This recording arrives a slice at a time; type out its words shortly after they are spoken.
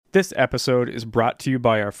This episode is brought to you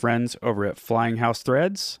by our friends over at Flying House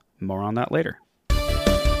Threads. More on that later.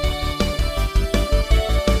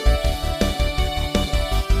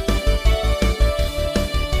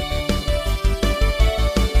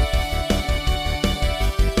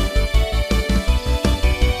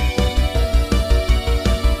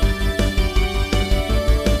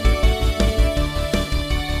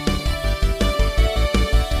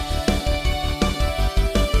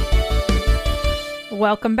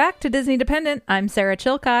 Welcome back to Disney Dependent. I'm Sarah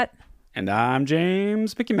Chilcott. And I'm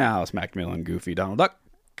James Mickey Mouse, Macmillan, Goofy, Donald Duck.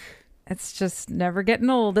 It's just never getting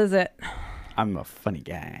old, is it? I'm a funny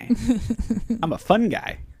guy. I'm a fun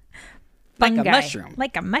guy. Fun like guy. a mushroom.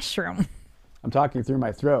 Like a mushroom. I'm talking through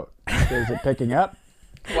my throat. Is it picking up?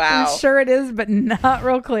 Wow. I'm sure it is, but not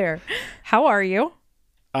real clear. How are you?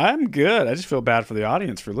 I'm good. I just feel bad for the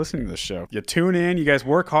audience for listening to this show. You tune in, you guys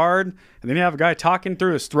work hard, and then you have a guy talking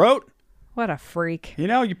through his throat. What a freak. You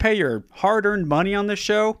know, you pay your hard-earned money on this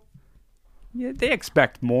show. Yeah, they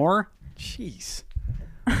expect more. Jeez.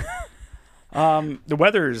 The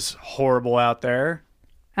weather's horrible out there.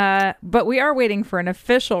 But we are waiting for an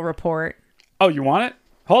official report. Oh, you want it?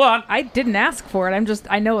 Hold on. I didn't ask for it.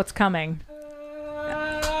 I know it's coming.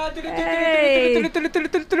 Hey.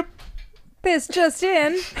 This just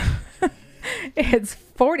in. It's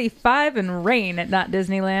 45 and rain at Not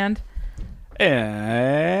Disneyland.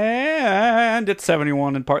 And it's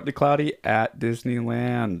 71 and partly cloudy at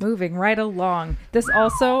Disneyland. Moving right along. This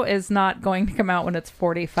also is not going to come out when it's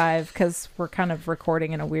 45 because we're kind of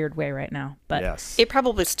recording in a weird way right now. But yes. It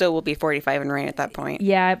probably still will be 45 and rain at that point.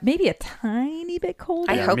 yeah, maybe a tiny bit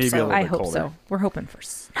colder. I hope maybe so. a little I bit hope colder. so. We're hoping for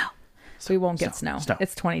snow. We won't get snow.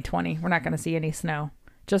 It's 2020. We're not going to see any snow.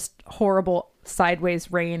 Just horrible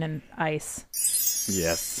sideways rain and ice.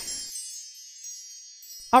 Yes.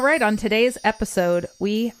 All right, on today's episode,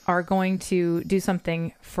 we are going to do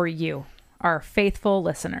something for you, our faithful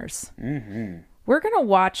listeners. Mm-hmm. We're going to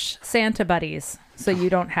watch Santa Buddies, so you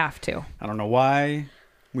don't have to. I don't know why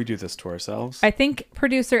we do this to ourselves. I think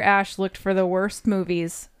producer Ash looked for the worst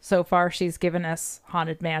movies. So far, she's given us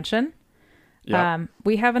Haunted Mansion. Yep.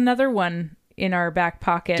 We have another one in our back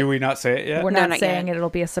pocket. Do we not say it yet? We're No, not not saying yet. It'll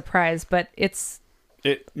be a surprise, but it's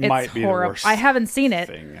might be horrible. the worst. I haven't seen it.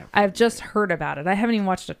 thing ever. I've just heard about it. I haven't even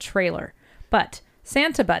watched a trailer. But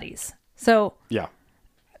Santa Buddies. So Yeah.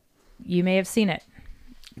 you may have seen it.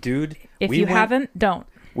 Dude. If you haven't, don't.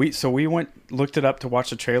 We looked it up to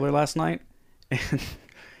watch the trailer last night. And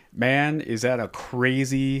man, is that a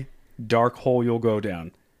crazy dark hole you'll go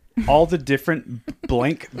down. All the different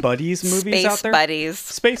blank buddies movies out Space there. buddies.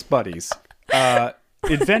 Space buddies.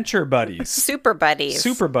 Adventure buddies. Super buddies.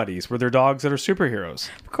 Super buddies were their dogs that are superheroes.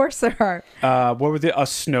 Of course there are. What were the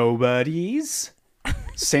snow buddies?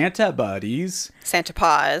 Santa buddies. Santa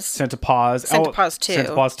Paws. Santa Paws. Santa Paws 2.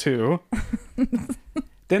 Santa Paws 2. then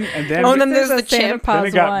Oh, and then There's there's a the Santa chimp. Paws then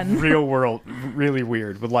it got one. real world, really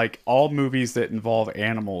weird with like all movies that involve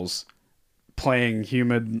animals playing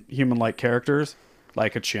human-like characters,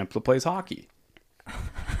 like a chimp that plays hockey,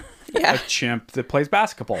 Yeah. a chimp that plays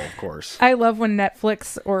basketball, of course. I love when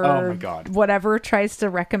Netflix or Oh my God. whatever tries to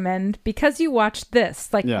recommend because you watched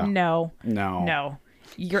this. Like, Yeah. no,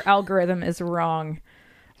 your algorithm is wrong.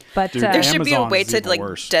 But Dude, There should be a Amazon's way to even like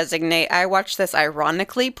worse. designate. I watch this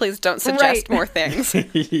ironically. Please don't suggest Right. more things.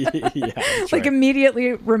 Yeah, that's like right.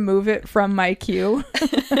 immediately remove it from my queue.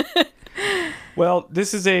 Well,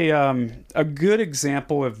 this is a good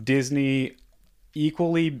example of Disney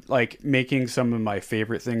equally like making some of my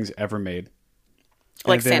favorite things ever made.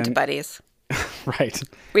 Like And then- Santa buddies. Right.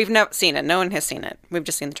 We've never seen it. No one has seen it. We've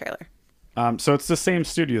just seen the trailer. So it's the same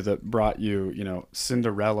studio that brought you,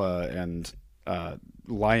 Cinderella and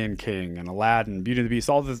Lion King and Aladdin, Beauty and the Beast,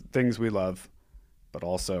 all the things we love, but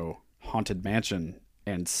also Haunted Mansion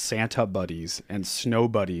and Santa Buddies and Snow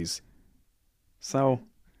Buddies. So,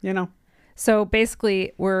 So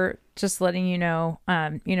basically, we're just letting you know,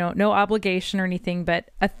 no obligation or anything, but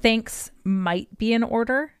a thanks might be in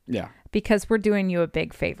order yeah. because we're doing you a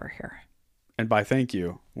big favor here. And by thank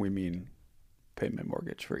you, we mean pay my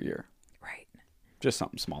mortgage for a year. Right. Just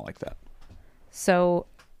something small like that. So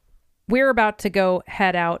we're about to go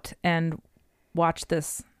head out and watch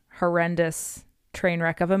this horrendous train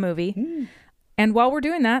wreck of a movie. And while we're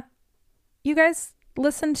doing that, you guys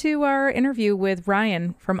listen to our interview with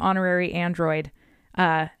Ryan from Honorary Android.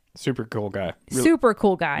 Super cool guy. Super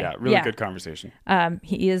cool guy. Yeah, really good conversation.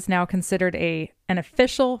 He is now considered an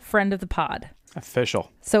official friend of the pod. Official.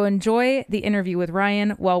 So enjoy the interview with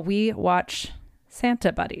Ryan while we watch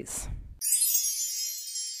Santa Buddies.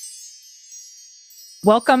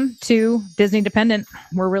 Welcome to Disney Dependent.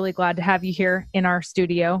 We're really glad to have you here in our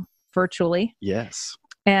studio virtually. Yes.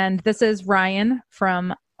 And this is Ryan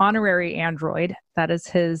from Honorary Android. That is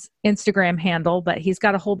his Instagram handle, but he's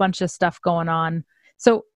got a whole bunch of stuff going on.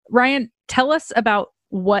 So, Ryan, tell us about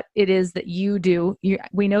what it is that you do.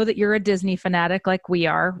 We know that you're a Disney fanatic like we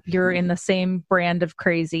are. You're in the same brand of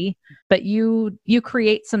crazy, but you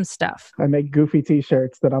create some stuff. I make goofy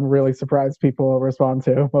t-shirts that I'm really surprised people will respond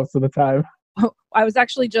to most of the time. I was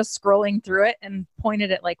actually just scrolling through it and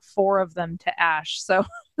pointed at like 4 of them to Ash. So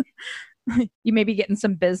you may be getting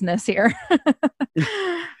some business here.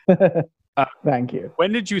 Thank you.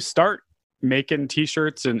 When did you start making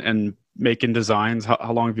t-shirts and making designs?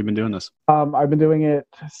 How long have you been doing this? I've been doing it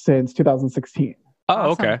since 2016. Oh,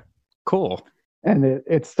 Awesome. okay. Cool. And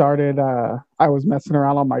it started, I was messing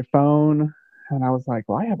around on my phone and I was like,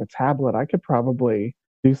 well, I have a tablet. I could probably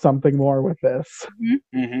do something more with this.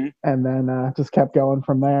 Mm-hmm. And then just kept going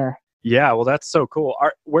from there. Yeah, well, that's so cool.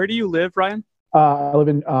 Where do you live, Ryan? I live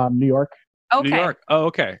in New York. Okay. New York. Oh,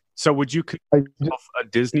 okay. So would you consider I, yourself a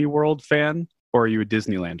Disney World fan, or are you a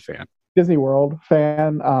Disneyland fan? Disney World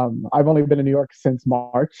fan. I've only been in New York since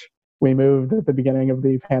March. We moved at the beginning of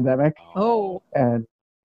the pandemic, Oh, and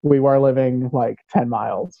we were living like 10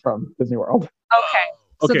 miles from Disney World. okay.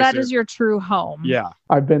 So Okay, that so- is your true home. Yeah,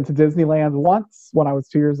 I've been to Disneyland once when I was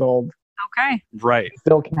 2 years old. Okay. right.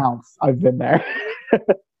 Still counts. I've been there.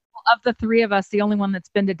 Of the 3 of us, the only one that's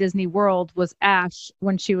been to Disney World was Ash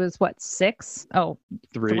when she was, what, 6? Oh,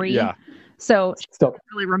 3? Yeah. So she Still, doesn't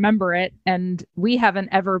really remember it. And we haven't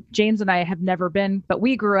ever, James and I have never been, but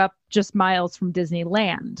we grew up just miles from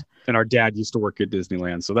Disneyland. And our dad used to work at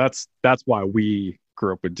Disneyland, so that's why we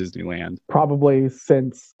grew up with Disneyland. probably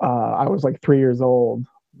since I was like 3 years old.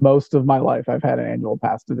 Most of my life, I've had an annual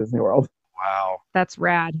pass to Disney World. Wow. That's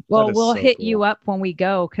rad. Well, is we'll so hit cool. you up when we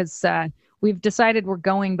go because we've decided we're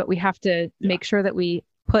going, but we have to make sure that we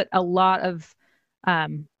put a lot of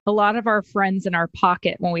our friends in our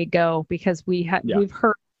pocket when we go because Yeah. we've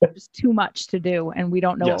heard there's too much to do and we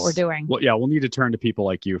don't know what Yes. we're doing. Well, yeah, we'll need to turn to people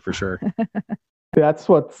like you for sure. That's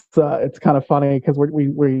what's it's kind of funny because we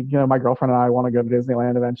my girlfriend and I want to go to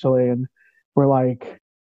Disneyland eventually, and we're like,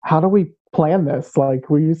 how do we plan this? Like,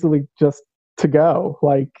 we usually just to go.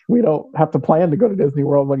 Like, we don't have to plan to go to Disney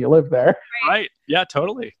World when you live there. Right. Yeah,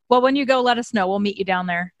 totally. Well, when you go, let us know. We'll meet you down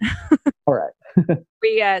there. All right.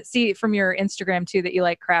 We see from your Instagram too that you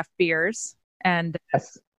like craft beers, and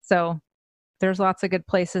Yes. so there's lots of good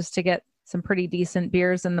places to get some pretty decent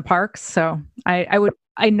beers in the parks. So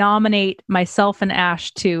I nominate myself and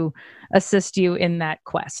Ash to assist you in that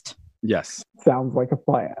quest. Yes. Sounds like a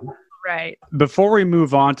plan. Right. Before we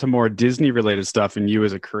move on to more Disney related stuff and you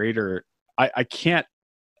as a creator, I can't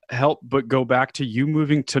help but go back to you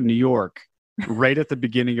moving to New York right at the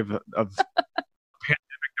beginning of pandemic that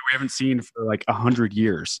we haven't seen for like 100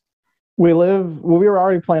 years. We were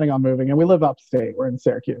already planning on moving, and we live upstate. We're in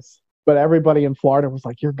Syracuse. But everybody in Florida was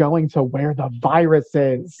like, you're going to where the virus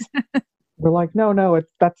is. We're like, no,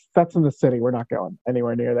 that's in the city. We're not going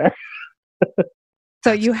anywhere near there.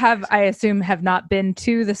 So you have, I assume, have not been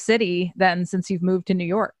to the city then since you've moved to New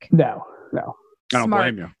York. No. I don't Smart.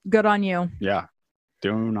 blame you. Good on you. Yeah.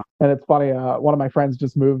 Do not. And it's funny, one of my friends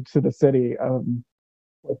just moved to the city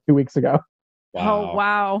like 2 weeks ago. Oh,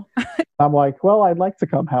 wow. I'm like, well, I'd like to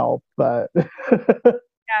come help, but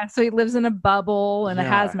Yeah. So he lives in a bubble and a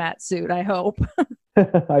Yeah. hazmat suit, I hope.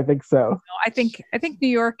 I think so. I think New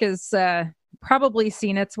York is probably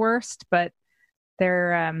seen its worst, but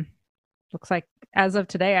they're looks like as of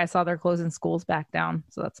today, I saw they're closing schools back down.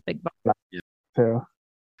 So that's a big bummer. Too.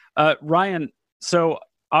 Ryan, so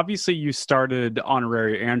obviously you started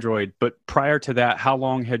Honorary Android, but prior to that, how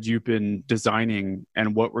long had you been designing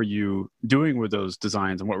and what were you doing with those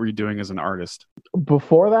designs and what were you doing as an artist?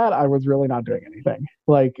 Before that, I was really not doing anything.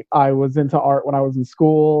 Like, I was into art when I was in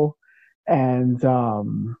school, and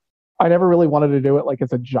I never really wanted to do it like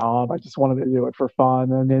as a job. I just wanted to do it for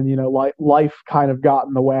fun. And then, life kind of got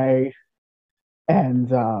in the way. And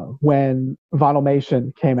when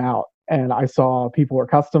Vinylmation came out and I saw people were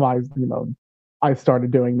customized, I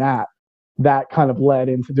started doing that. That kind of led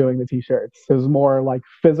into doing the t-shirts. It was more like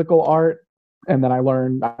physical art. And then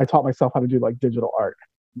I taught myself how to do like digital art.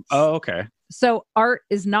 Oh, okay. So art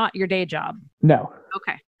is not your day job. No.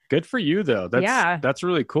 Okay. Good for you, though. Yeah. That's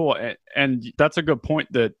really cool, and that's a good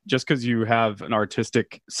point. That just because you have an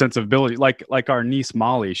artistic sensibility, like our niece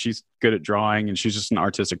Molly, she's good at drawing and she's just an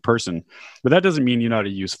artistic person, but that doesn't mean you know how to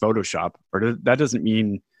use Photoshop, or that doesn't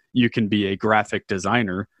mean you can be a graphic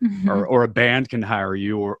designer, or a band can hire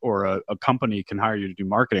you, or a company can hire you to do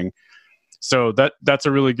marketing. So that's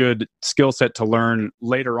a really good skill set to learn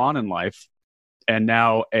later on in life. And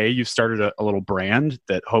now, you've started a little brand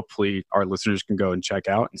that hopefully our listeners can go and check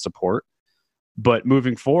out and support. But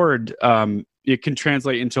moving forward, it can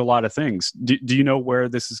translate into a lot of things. Do you know where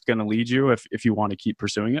this is going to lead you if you want to keep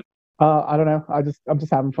pursuing it? I don't know. I'm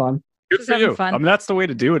just having fun. Good Just for having you. fun. I mean, that's the way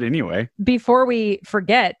to do it anyway. Before we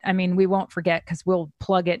forget, I mean, we won't forget because we'll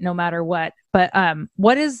plug it no matter what. But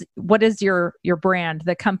what is your brand,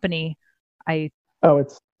 the company? Oh,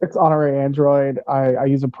 it's Honorary Android. I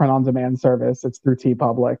use a print-on-demand service. It's through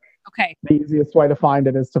TeePublic. Okay. The easiest way to find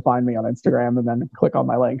it is to find me on Instagram and then click on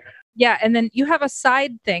my link. Yeah, and then you have a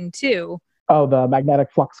side thing too. Oh, the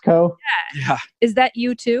Magnetic Flux Co. Yeah. Is that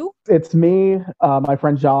you too? It's me, my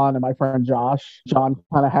friend John, and my friend Josh. John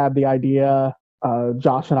kind of had the idea.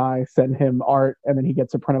 Josh and I send him art, and then he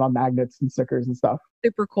gets it printed on magnets and stickers and stuff.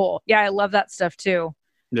 Super cool. Yeah, I love that stuff too.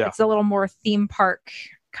 Yeah. It's a little more theme park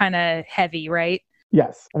kind of heavy, right?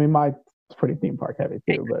 Yes, I mean mine's pretty theme park heavy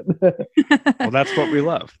too, but Well, that's what we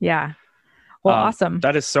love. Yeah. Well, awesome.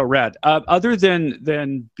 That is so rad. Other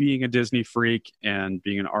than being a Disney freak and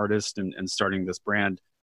being an artist and starting this brand,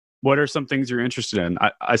 what are some things you're interested in?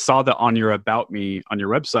 I saw that on your About Me on your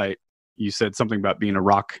website, you said something about being a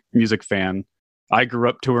rock music fan. I grew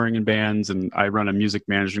up touring in bands and I run a music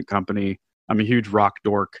management company. I'm a huge rock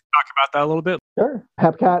dork. Talk about that a little bit. sure.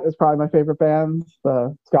 Hepcat is probably my favorite band,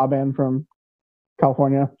 the ska band from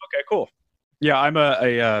California. Okay, cool. Yeah, I'm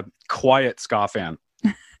a quiet ska fan.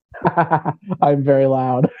 I'm very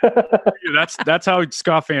loud. Yeah, that's how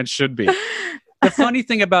ska fans should be. The funny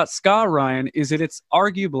thing about ska, Ryan, is that it's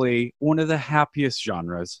arguably one of the happiest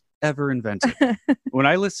genres ever invented. When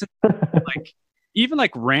I listen, even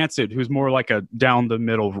like Rancid, who's more like a down the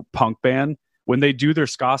middle punk band, when they do their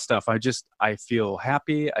ska stuff, I feel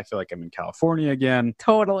happy. I feel like I'm in California again.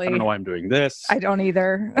 Totally. I don't know why I'm doing this. I don't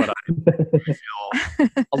either. But I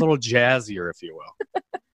feel a little jazzier, if you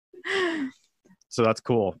will. So that's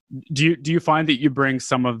cool. Do you find that you bring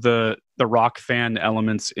some of the rock fan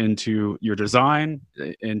elements into your design?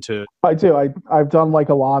 I do. I've done like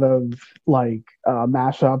a lot of like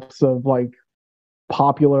mashups of like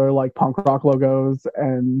popular like punk rock logos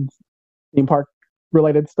and theme park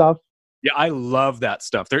related stuff. Yeah, I love that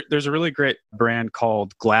stuff. There's a really great brand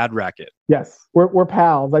called Glad Racket. Yes, we're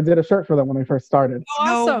pals. I did a shirt for them when they first started.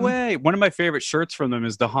 No Awesome. way. One of my favorite shirts from them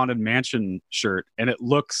is the Haunted Mansion shirt, and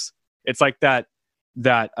it's like that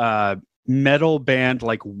metal band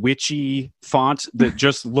like witchy font that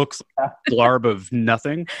just looks like a blarb of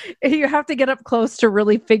nothing. You have to get up close to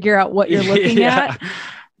really figure out what you're looking at.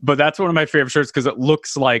 But that's one of my favorite shirts because it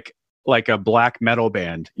looks like a black metal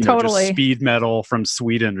band, Totally. just speed metal from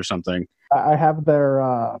Sweden or something. I have their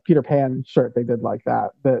Peter Pan shirt they did like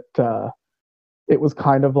that. It was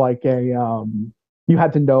kind of like a you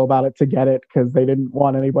had to know about it to get it because they didn't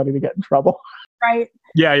want anybody to get in trouble. Right.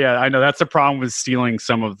 Yeah, I know that's the problem with stealing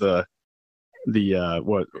some of the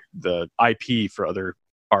IP for other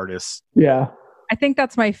artists. Yeah. I think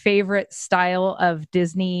that's my favorite style of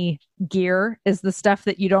Disney gear is the stuff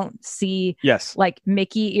that you don't see Yes. like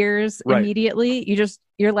Mickey ears Right. immediately.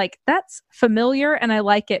 You're like, that's familiar and I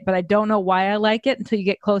like it, but I don't know why I like it until you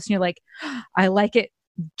get close and you're like, I like it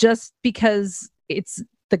just because it's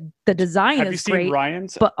the design Have you is seen great.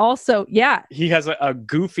 Ryan's? But also, yeah, He has a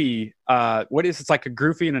goofy it's like a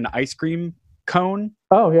goofy and an ice cream cone.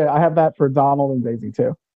 Oh yeah, I have that for Donald and Daisy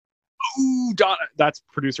too. Ooh, that's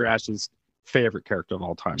producer Ash's favorite character of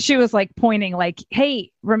all time. she was like pointing like,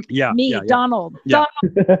 hey, Yeah, me, yeah. Donald. Yeah.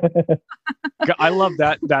 Donald. I love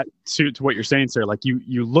that to what you're saying, Sarah. Like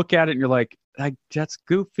you look at it and you're like that's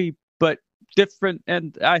goofy, but different,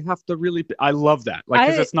 and I have to really. I love that, like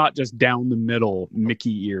because it's not just down the middle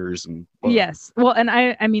Mickey ears and. Yes. Well, and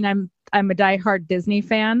I mean, I'm a diehard Disney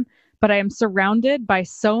fan, but I am surrounded by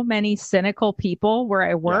so many cynical people where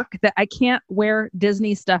I work that I can't wear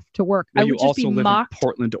Disney stuff to work. Well, I you would just also be live mocked. in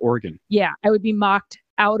Portland, Oregon. Yeah, I would be mocked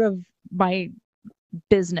out of my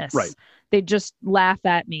business. Right. They just laugh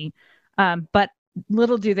at me. But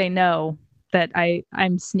little do they know that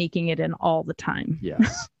I'm sneaking it in all the time.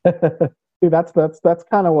 Yes. See, that's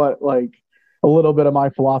kind of what like a little bit of my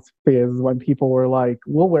philosophy is when people were like,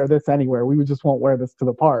 "We'll wear this anywhere. We just won't wear this to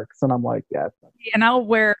the parks." And I'm like, "Yeah." And I'll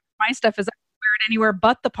wear my stuff is I wear it anywhere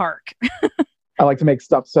but the park. I like to make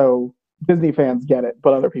stuff so Disney fans get it,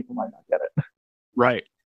 but other people might not get it. Right.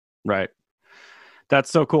 That's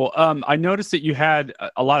so cool. I noticed that you had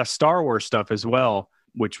a lot of Star Wars stuff as well,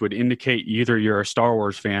 which would indicate either you're a Star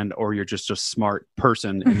Wars fan or you're just a smart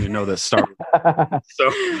person and you know that Star Wars.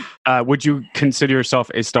 So would you consider yourself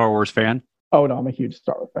a Star Wars fan? Oh no, I'm a huge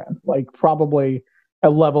Star Wars fan. Like probably a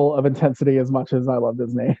level of intensity as much as I love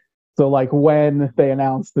Disney. So like when they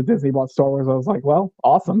announced that Disney bought Star Wars, I was like, well,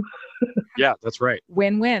 awesome. Yeah, that's right.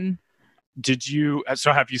 Win-win.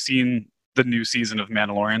 So have you seen the new season of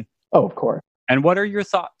Mandalorian? Oh, of course. And what are your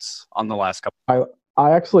thoughts on the last couple?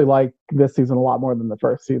 I actually like this season a lot more than the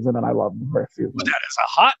first season, and I love the first season. That is a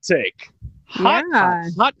hot take.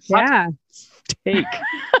 Hot Yeah. take.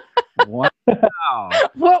 Wow.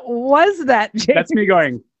 What was that, Jake? That's me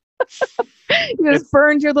going, You just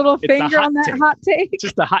burned your little it's a finger hot on that take. hot take. it's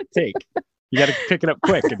just a hot take. You got to pick it up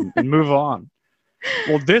quick and move on.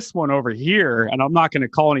 Well, this one over here, and I'm not going to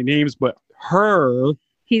call any names, but her,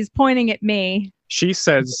 He's pointing at me, she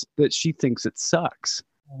says that she thinks it sucks.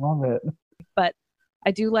 I love it. but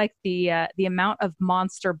I do like the amount of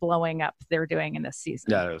monster blowing up they're doing in this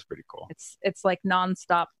season. Yeah, that was pretty cool. It's like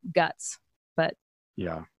nonstop guts, but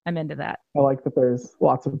Yeah. I'm into that. I like that there's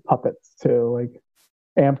lots of puppets too. Like,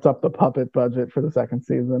 amped up the puppet budget for the second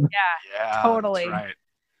season. Yeah, Totally. that's right.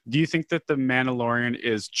 Do you think that The Mandalorian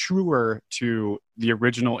is truer to the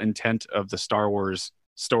original intent of the Star Wars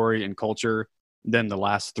story and culture than the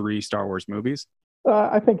last 3 Star Wars movies?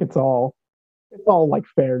 I think it's all like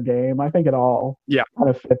fair game. I think it all kind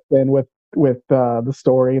of fits in with the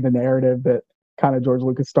story and the narrative that kind of George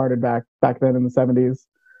Lucas started back then in the 70s.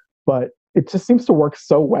 But it just seems to work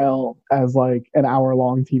so well as like an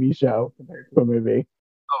hour-long TV show compared to a movie.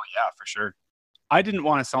 Oh, yeah, for sure. I didn't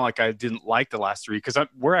want to sound like I didn't like the last 3 because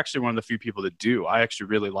we're actually one of the few people that do. I actually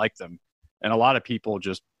really like them. And a lot of people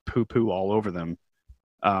just poo-poo all over them,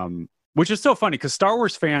 which is so funny because Star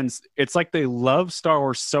Wars fans, it's like they love Star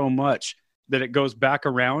Wars so much that it goes back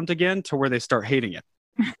around again to where they start hating it.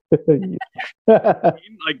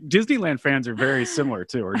 Like Disneyland fans are very similar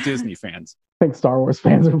too, or Disney fans. I think Star Wars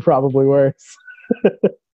fans are probably worse.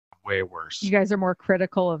 Way worse. You guys are more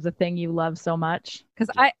critical of the thing you love so much. Because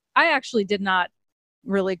I actually did not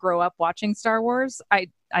really grow up watching Star Wars. I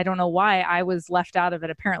don't know why I was left out of it.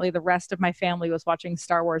 Apparently the rest of my family was watching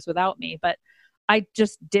Star Wars without me, but I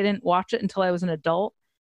just didn't watch it until I was an adult.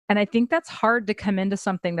 And I think that's hard to come into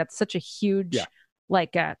something that's such a huge,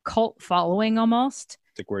 like a cult following almost.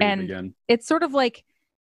 Like where do you begin? It's sort of like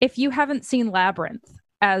if you haven't seen Labyrinth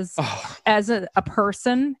as a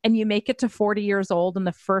person and you make it to 40 years old and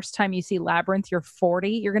the first time you see Labyrinth, you're 40,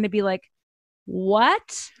 you're going to be like,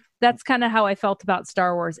 what? That's kind of how I felt about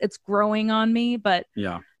Star Wars. It's growing on me, but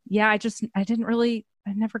I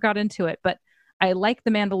never got into it, but I like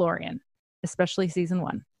The Mandalorian, especially season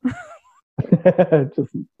 1.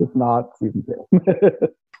 just not season 2.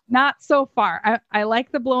 Not so far. I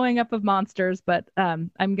like the blowing up of monsters, but I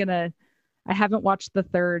haven't watched the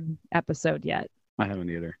 3rd episode yet. I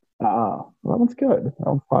haven't either. That one's good. That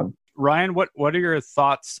one's fun. Ryan, what are your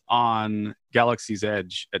thoughts on Galaxy's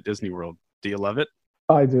Edge at Disney World? Do you love it?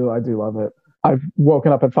 I do love it. I've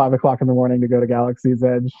woken up at 5 o'clock in the morning to go to Galaxy's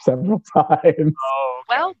Edge several times. Oh,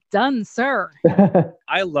 well done, sir.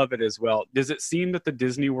 I love it as well. Does it seem that the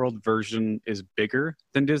Disney World version is bigger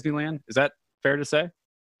than Disneyland? Is that fair to say?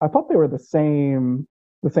 I thought they were the same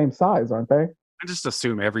size, aren't they? I just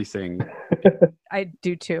assume everything. I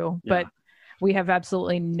do too, Yeah. but we have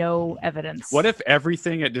absolutely no evidence. What if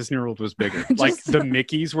everything at Disney World was bigger? Like the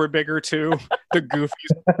Mickeys were bigger too. The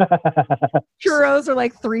Goofies. Churros are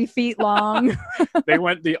like 3 feet long. They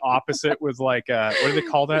went the opposite with like what do they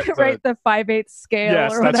call that? Right, the 5/8 scale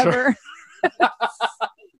Yes, or that's whatever.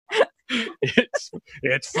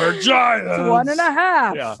 It's for giants. It's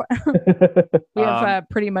 1.5. Yeah. We have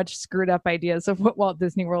pretty much screwed up ideas of what Walt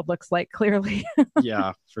Disney World looks like, clearly.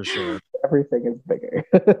 Yeah, for sure. Everything is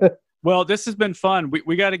bigger. Well, this has been fun.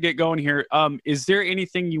 We got to get going here. Is there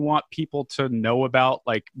anything you want people to know about?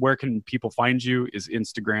 Like, where can people find you? Is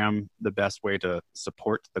Instagram the best way to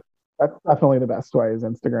support the? That's definitely the best way is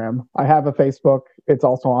Instagram. I have a Facebook. It's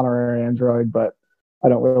also on our Android, but I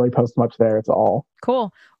don't really post much there. It's all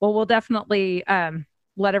Cool. Well, we'll definitely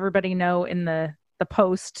let everybody know in the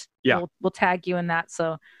post. Yeah. We'll tag you in that.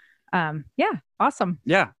 So, yeah, awesome.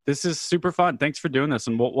 Yeah, this is super fun. Thanks for doing this,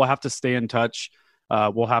 and we'll have to stay in touch.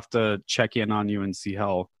 We'll have to check in on you and see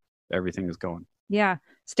how everything is going. Yeah.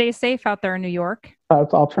 Stay safe out there in New York.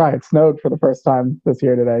 I'll try. It snowed for the first time this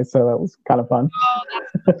year today, so that was kind of fun. Oh,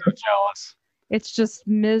 that's so jealous. It's just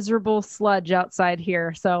miserable sludge outside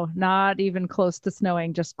here. So not even close to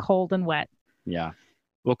snowing, just cold and wet. Yeah.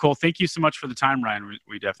 Well, cool. Thank you so much for the time, Ryan.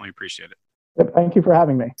 We definitely appreciate it. Yep, thank you for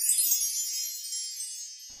having me.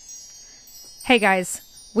 Hey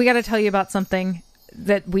guys, we got to tell you about something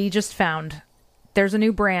that we just found. There's a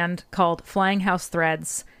new brand called Flying House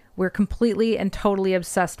Threads. We're completely and totally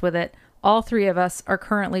obsessed with it. All 3 of us are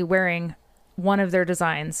currently wearing one of their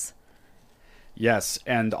designs. Yes,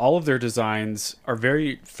 and all of their designs are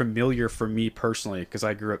very familiar for me personally because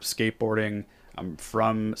I grew up skateboarding. I'm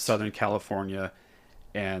from Southern California,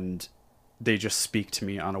 and they just speak to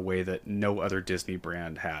me on a way that no other Disney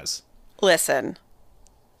brand has. Listen,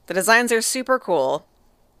 The designs are super cool.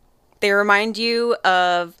 They remind you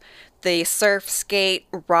of the surf, skate,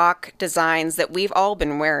 rock designs that we've all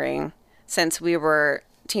been wearing since we were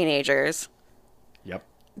teenagers. Yep.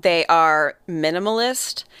 They are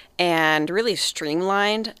minimalist and really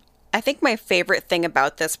streamlined. I think my favorite thing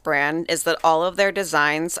about this brand is that all of their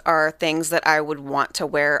designs are things that I would want to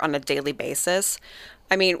wear on a daily basis.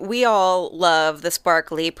 I mean, we all love the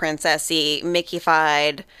sparkly, princessy,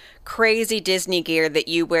 Mickey-fied, crazy Disney gear that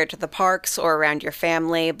you wear to the parks or around your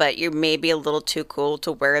family, but you're maybe a little too cool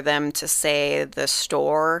to wear them to, say, the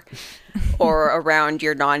store or around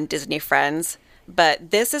your non-Disney friends.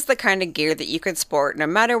 But this is the kind of gear that you can sport no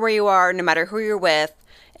matter where you are, no matter who you're with.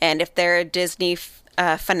 And if they're a Disney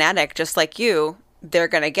fanatic just like you, they're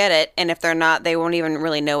going to get it. And if they're not, they won't even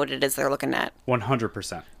really know what it is they're looking at.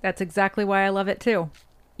 100%. That's exactly why I love it too.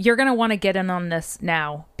 You're going to want to get in on this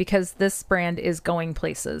now because this brand is going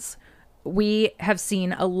places. We have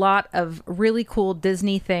seen a lot of really cool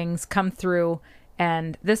Disney things come through,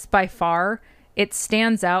 and this by far, it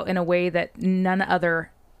stands out in a way that none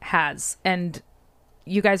other has. And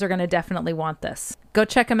you guys are going to definitely want this. Go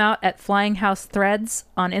check them out at Flying House Threads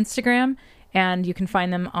on Instagram, and you can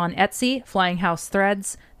find them on Etsy, Flying House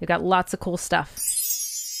Threads. They've got lots of cool stuff.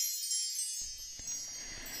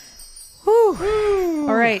 Whew.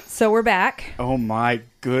 All right, so we're back. Oh my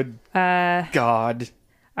good God.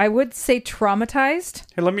 I would say traumatized.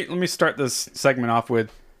 Hey, let me start this segment off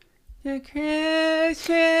with The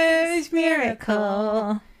Christmas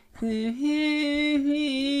Miracle. Is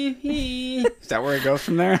that where it goes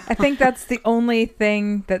from there? I think that's the only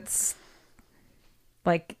thing that's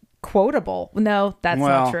like quotable. No, that's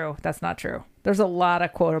Well- not true. That's not true. There's a lot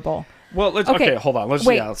of quotable. Well, Okay, hold on. Let's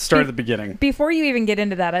wait. start at the beginning. Before you even get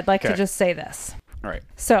into that, I'd like to Okay. just say this. All right.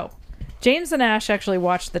 So, James and Ash actually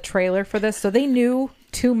watched the trailer for this, so they knew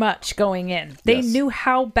too much going in. They Yes. knew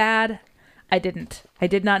how bad. I didn't. I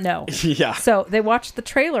did not know. Yeah. So they watched the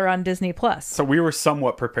trailer on Disney Plus. So we were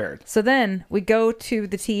somewhat prepared. So then we go to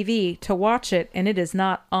the TV to watch it, and it is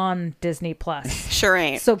not on Disney Plus. Sure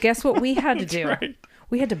ain't. So guess what we had to do? right.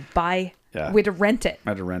 We had to buy. Yeah. We had to rent it. I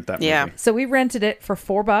had to rent that movie. Yeah. So we rented it for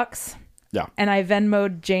 $4, Yeah. and I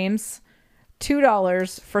Venmo'd James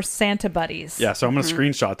 $2 for Santa Buddies. Yeah. So I'm going to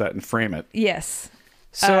screenshot that and frame it. Yes.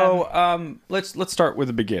 So let's start with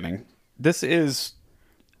the beginning. This is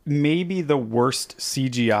maybe the worst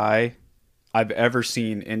CGI I've ever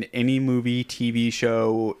seen in any movie, TV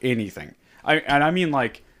show, anything. I mean,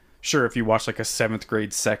 like, sure, if you watch like a 7th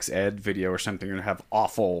grade sex ed video or something, you're gonna have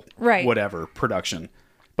awful, Right. whatever production.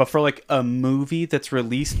 But for like a movie that's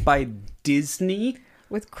released by Disney,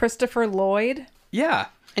 With Christopher Lloyd. yeah,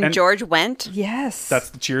 And George Wendt. Yes. that's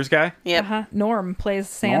the Cheers guy. Yep. Uh-huh. Norm plays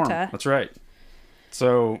Norm, Santa. that's right.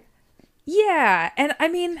 So Yeah, and I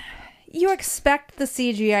mean, you expect the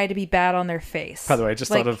CGI to be bad on their face. by the way, I just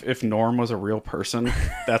Like, thought of if Norm was a real person,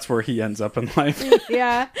 that's where he ends up in life.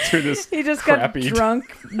 Yeah. To this He just crappy got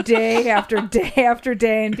drunk day after day after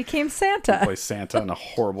day and became Santa. play Santa in a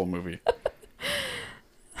horrible movie.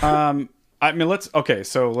 I mean, let's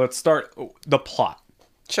start the plot.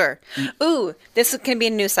 Sure. Ooh, this can be a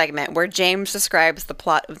new segment where James describes the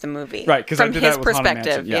plot of the movie. Right, 'cause I from did his that with Haunted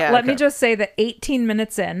perspective. Mansion, yeah. Yeah. Let me Okay. just say that 18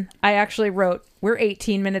 minutes in, I actually wrote, we're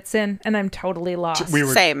 18 minutes in, and I'm totally lost. We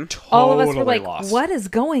were Same. All of us were totally like, lost. what is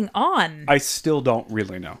going on? I still don't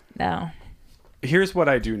really know. No. Here's what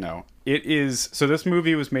I do know. So this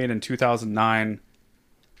movie was made in 2009.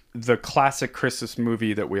 The classic Christmas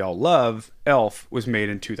movie that we all love, Elf, was made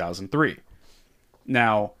in 2003.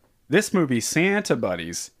 Now, this movie, Santa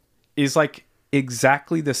Buddies, is like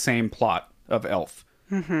exactly the same plot of Elf.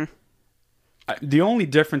 Mm-hmm. The only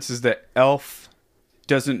difference is that Elf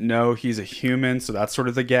doesn't know he's a human, so that's sort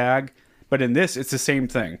of the gag. But in this, it's the same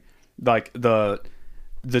thing. Like the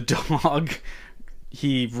dog,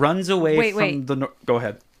 he runs away from the. Go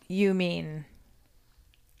ahead. You mean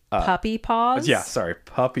puppy paws? Yeah, sorry,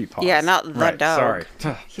 puppy paws. Yeah, not the right, dog.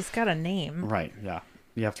 Sorry. He's got a name. Right, yeah.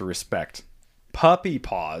 You have to respect. Puppy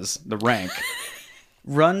Paws, the rank,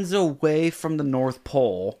 runs away from the North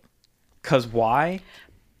Pole. 'Cause why?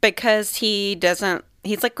 Because he's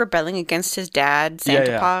like rebelling against his dad,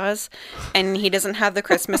 Santa yeah. Paws, and he doesn't have the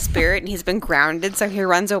Christmas spirit, and he's been grounded, so he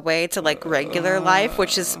runs away to like regular life,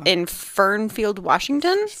 which is in Fernfield,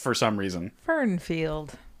 Washington. For some reason.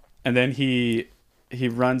 Fernfield. And then he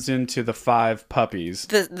runs into the 5 puppies,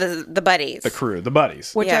 The buddies. the crew, the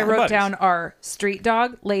buddies. Which Yeah. I wrote Buddies. down are street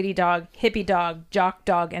dog, lady dog, hippie dog, jock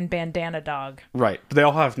dog, and bandana dog. Right, but they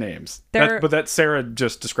all have names. They're- But that Sarah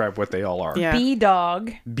just described what they all are. Yeah. Bee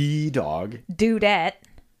dog, Bee dog. dudette,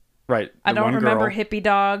 Right. I the don't one remember girl. hippie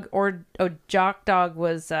dog or jock dog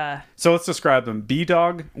was So let's describe them.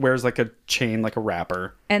 B-Dog wears like a chain, like a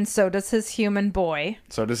wrapper. and so does his human boy.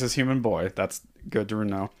 So does his human boy. That's good to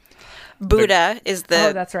know. Buddha is the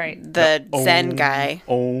Oh, that's right. the Zen guy.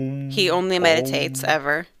 He only meditates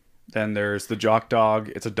ever. Then there's the jock dog.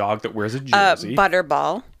 It's a dog that wears a jersey.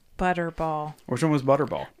 Butterball. Butterball. Which one was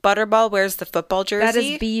Butterball? Butterball wears the football jersey. That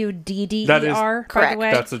is Budder, That is- by the correct.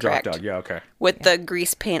 way. That's the jock correct. dog. Yeah, okay. with the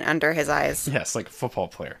grease paint under his eyes. Yes, like a football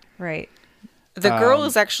player. Right. The girl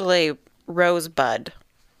is actually Rosebud,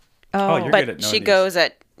 Oh, you're good at but knowing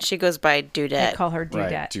she goes by I Dudette. call her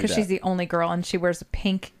Right, Dudette because Dudette. she's the only girl and she wears a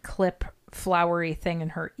pink clip flowery thing in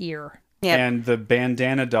her ear. Yeah, And the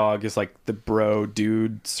bandana dog is like the bro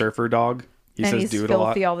dude surfer dog. He And says he's dude a lot.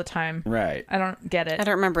 filthy all the time. Right. I don't get it. I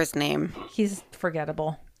don't remember his name. He's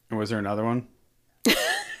forgettable. And was there another one? Did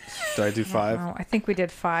I do 5? Oh, I think we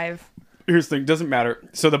did 5. Here's the thing, doesn't matter.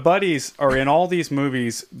 So the buddies are in all these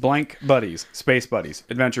movies, blank buddies, space buddies,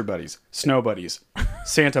 adventure buddies, snow buddies,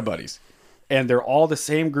 Santa buddies. And they're all the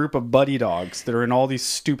same group of buddy dogs that are in all these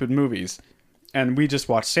stupid movies. And we just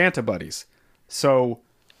watch Santa buddies. So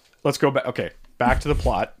let's go back. Okay, back to the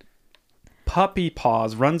plot. Puppy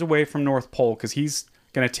Paws runs away from North Pole because he's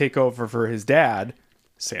going to take over for his dad,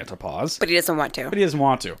 Santa Paws. But he doesn't want to. But he doesn't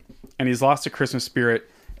want to. And he's lost a Christmas spirit.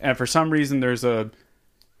 And for some reason, there's a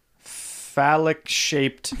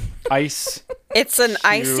phallic-shaped ice. It's an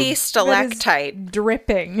icy That is stalactite.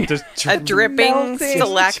 dripping. Just A dripping Melting.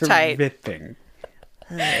 stalactite dripping.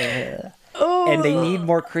 And they need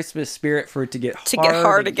more Christmas spirit for it to get to get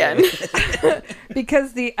hard again.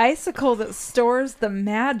 Because the icicle that stores the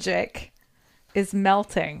magic is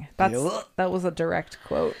melting. That was a direct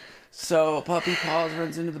quote. So Puppy Paws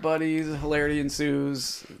runs into the buddies. Hilarity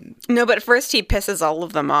ensues. No, but first he pisses all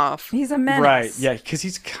of them off. He's a menace. Right, yeah, because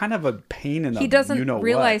he's kind of a pain in the He doesn't you-know-what.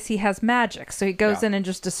 realize he has magic, so he goes Yeah. in and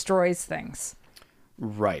just destroys things.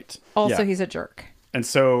 Right. Also, yeah. he's a jerk. And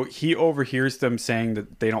so he overhears them saying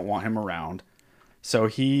that they don't want him around. So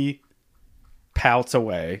he pouts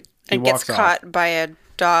away. He And gets walks caught off. by a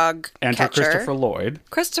dog Enter catcher. Christopher Lloyd.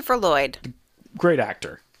 Christopher Lloyd. Great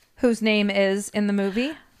actor. Whose name is in the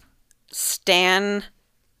movie? Stan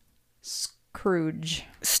Scrooge.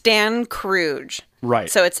 Scrooge. Right.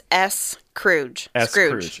 So it's S. Scrooge. S.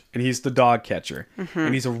 Scrooge. And he's the dog catcher. Mm-hmm.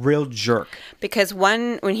 And he's a real jerk. Because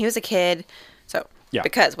when he was a kid, Yeah.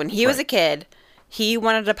 because when he was a kid, he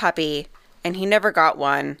wanted a puppy and he never got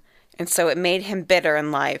one. And so it made him bitter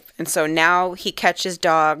in life. And so now he catches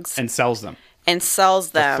dogs And sells them. and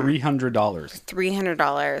sells them $300.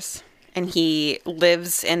 $300. And he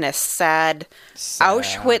lives in a sad.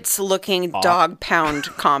 Auschwitz-looking dog pound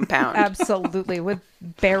compound. Absolutely. With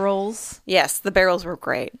barrels. Yes, the barrels were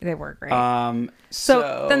great. They were great.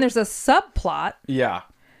 So then there's a subplot. yeah.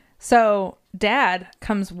 So Dad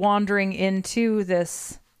comes wandering into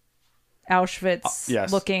this Auschwitz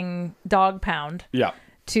yes. looking dog pound Yeah.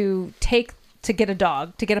 to get a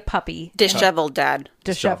dog, to get a puppy. Disheveled dad.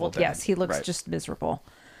 Disheveled. Dad, Yes, he looks right. just miserable.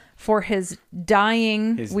 For his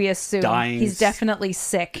dying, His we assume dying he's definitely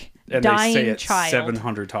sick. And dying they say it child.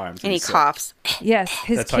 700 times. And he he's sick. coughs. Yes,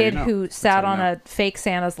 his That's how you kid know. who That's sat how you on know. a fake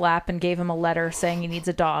Santa's lap and gave him a letter saying he needs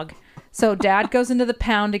a dog. So Dad goes into the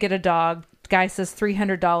pound to get a dog. Guy says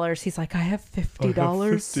 $300. He's like, I have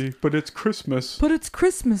 $50. 50, but it's Christmas. But it's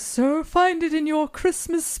Christmas, sir. Find it in your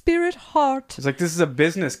Christmas spirit heart. He's like, this is a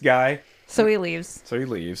business guy. So he leaves. So he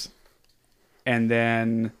leaves. And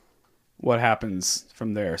then what happens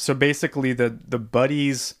from there? So basically the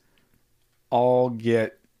buddies all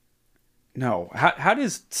get... No. How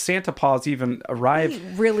does Santa Paws even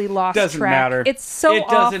arrive? Really lost Doesn't track. matter. It's so It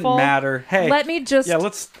doesn't awful. matter. Hey. Let me just Yeah, it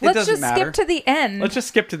let's doesn't just matter. skip to the end. Let's just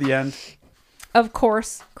skip to the end. Of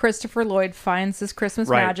course, Christopher Lloyd finds his Christmas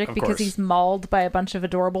Right, magic of because course. he's mauled by a bunch of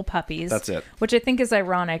adorable puppies. That's it. Which I think is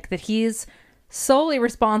ironic that he's solely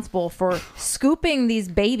responsible for scooping these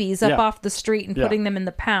babies up Yeah. off the street and Yeah. putting them in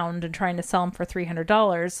the pound and trying to sell them for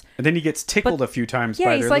 $300. And then he gets tickled a few times Yeah,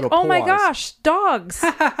 by he's their like, little "Oh my paws." gosh, dogs!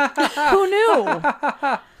 Who knew?"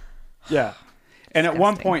 Yeah. And at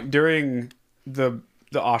one Disgusting. point during the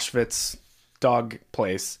Auschwitz dog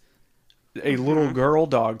place, a little girl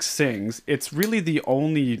dog sings. It's really the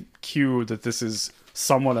only cue that this is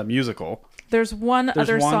somewhat a musical. There's one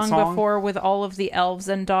other one song song? before with all of the elves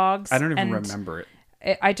and dogs. I don't even and remember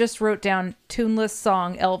it. I just wrote down tuneless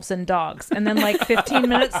song, elves and dogs. And then like 15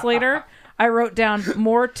 minutes later, I wrote down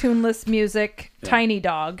more tuneless music, tiny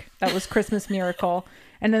dog. That was Christmas Miracle.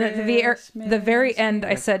 And then at the very end,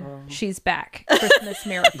 I said, she's back. Christmas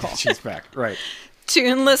Miracle. She's back. Right.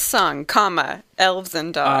 Tuneless song, elves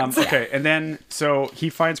and dogs. Okay. And then, so he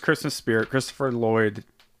finds Christmas spirit. Christopher Lloyd,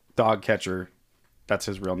 dog catcher. That's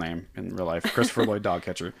his real name in real life. Christopher Lloyd dog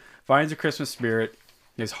catcher. Finds a Christmas spirit.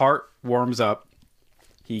 His heart warms up.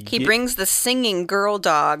 He brings the singing girl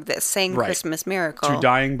dog that sang Right. Christmas Miracle to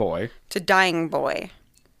dying boy to dying boy.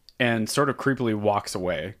 and sort of creepily walks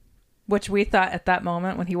away. Which we thought at that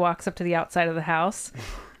moment when he walks up to the outside of the house,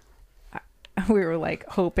 we were like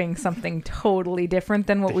hoping something totally different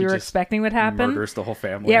than what He we were just expecting would happen. Murders the whole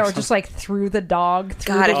family. Yeah, or or just like threw the dog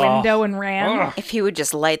through God, the if- window and ran. If he would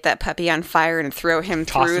just light that puppy on fire and throw him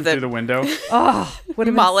toss through him the through the window. Would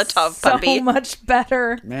have Molotov so puppy. much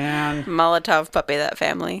better. Man. Molotov puppy, that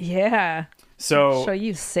family. Yeah. So Show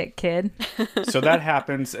you sick kid. so that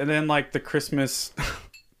happens, and then like the Christmas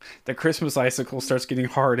icicle starts getting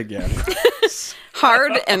hard again.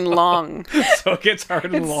 Hard and long. So it gets hard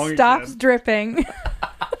and It long stops again. dripping.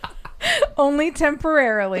 Only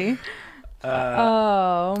temporarily.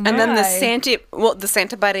 Oh my. And then the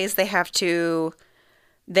Santa buddies, they have to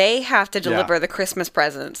deliver the Christmas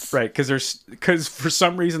presents. Right, because for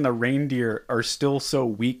some reason the reindeer are still so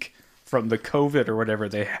weak from the COVID or whatever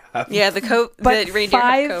they have. Yeah, but the reindeer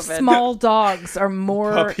have 5 COVID. small dogs are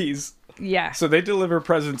more. Puppies. Yeah. So they deliver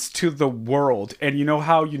presents to the world, and you know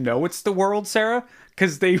how you know it's the world, Sarah?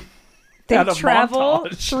 Because they They had a travel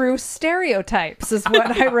montage. through stereotypes, is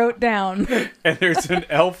what I wrote down. And there's an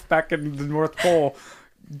elf back in the North Pole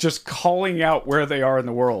just calling out where they are in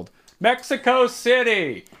the world. Mexico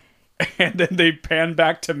City! And then they pan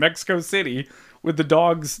back to Mexico City with the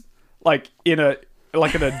dogs like in an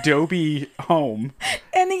adobe home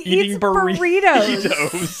And he eating eats burritos.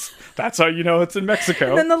 burritos. That's how you know it's in Mexico.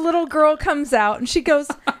 And then the little girl comes out and she goes,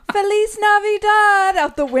 Feliz Navidad,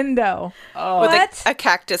 out the window. With What? a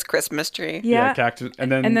cactus Christmas tree. Yeah. cactus,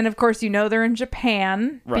 and And then, of course, you know they're in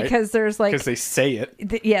Japan Right. because there's like, because they say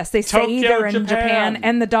it. yes, they say Tokyo, they're in Japan. Japan.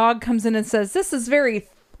 And the dog comes in and says, this is very,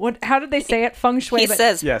 how did they say it? Feng shui. He but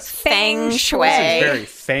says, Yes. feng Feng shui. shui. Very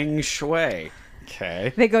feng shui.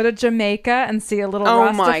 Okay. They go to Jamaica and see a little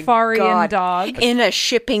Oh my Rastafarian God. dog. In a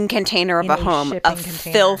shipping container of In a a home. shipping A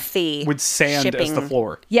container. filthy With sand as the shipping.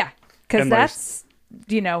 floor. Yeah, because And there's- that's,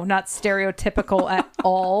 not stereotypical at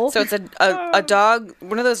all. So it's a dog,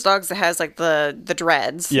 one of those dogs that has like the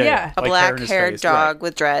dreads. Yeah. A like hair in black his haired face, dog right.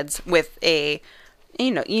 with dreads with a,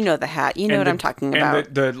 you know the hat. You know what I'm talking about.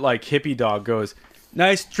 And the like hippie dog goes,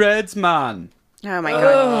 "Nice dreads, man." Oh my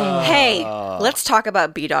God. Hey, let's talk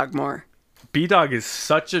about B-Dog more. B-Dog is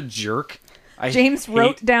such a jerk. James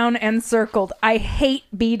wrote hate- down and circled, I hate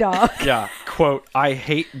B-Dog. Yeah, quote, I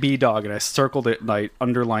hate B-Dog, and I circled it and I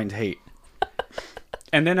underlined hate.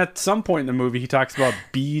 And then at some point in the movie, he talks about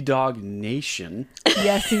B-Dog Nation,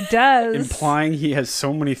 Yes, he does. implying he has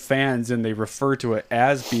so many fans and they refer to it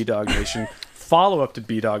as B-Dog Nation. Follow up to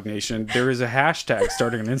B-Dog Nation, there is a hashtag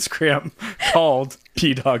starting on Instagram called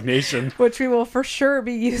B-Dog Nation. Which we will for sure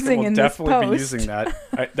be using We'll in this definitely post. be using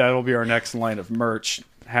that. That'll be our next line of merch.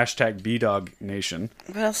 Hashtag B-Dog Nation.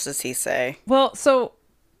 What else does he say? Well, so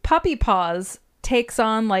Puppy Paws takes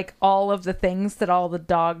on like all of the things that all the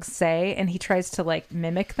dogs say, and he tries to like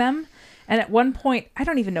mimic them. And at one point, I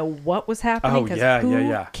don't even know what was happening Oh, because yeah, who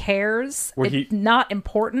yeah. cares? Where It's he- not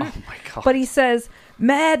important. Oh my God. But he says,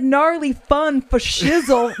 "Mad gnarly fun for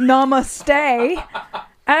shizzle, namaste."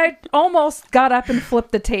 I almost got up and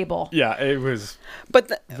flipped the table. Yeah, it was... But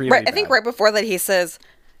Really I think bad. right before that he says,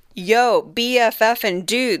 "Yo, BFF and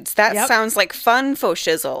dudes, that Yep. sounds like fun for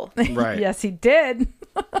shizzle." Right. Yes, he did.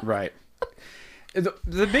 Right.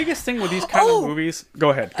 The biggest thing with these kind of movies... Go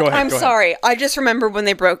ahead. Go ahead. I'm go ahead. sorry. I just remember when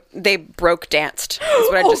they broke danced. That's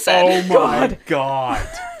what I just said. Oh my God.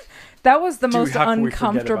 That was the most how can we forget about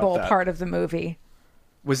uncomfortable that? part of the movie.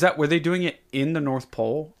 Were they doing it in the North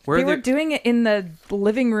Pole? Where They were doing it in the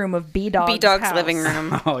living room of B-Dog's B-Dog's house. living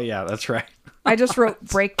room. Oh yeah, that's right. I just wrote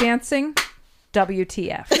breakdancing,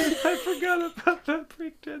 WTF. I forgot about that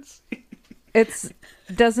breakdance. It's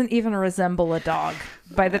doesn't even resemble a dog.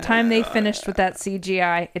 By the time they finished with that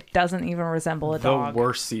CGI, it doesn't even resemble a The dog.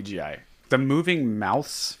 worst CGI. The moving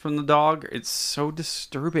mouths from the dog, it's so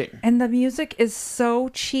disturbing. And the music is so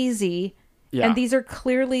cheesy. Yeah. And these are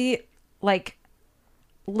clearly like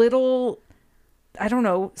little, I don't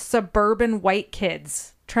know, suburban white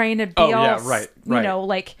kids trying to be Oh, all, yeah, right, you right. know,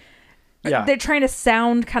 like Yeah. they're trying to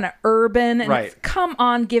sound kind of urban. And Right. it's, come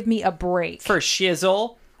on, give me a break. For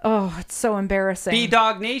shizzle, Oh, it's so embarrassing.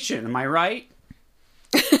 B-Dog Nation, am I right?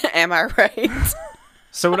 Am I right?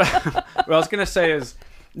 So what I was going to say is,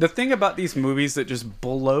 the thing about these movies that just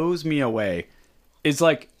blows me away is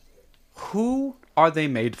like, who are they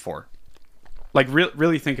made for? Like,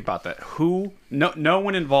 really think about that. No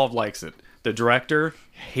one involved likes it. The director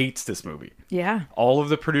hates this movie. Yeah. All of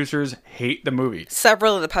the producers hate the movie.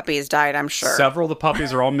 Several of the puppies died, I'm sure. Several of the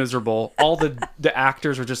puppies are all miserable. All the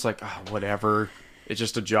actors are just like, oh, whatever. It's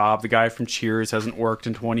just a job. The guy from Cheers hasn't worked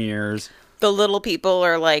in 20 years. The little people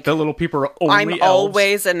are like, The little people are only I'm elves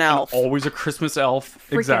always an and elf. always a Christmas elf.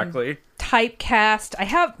 Freaking Exactly.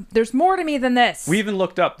 Typecast. There's more to me than this. We even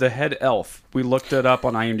looked up the head elf. We looked it up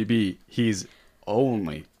on IMDb. He's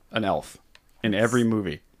only an elf in every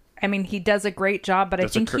movie. I mean, he does a great job, but I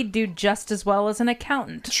Does a think cr- he'd do just as well as an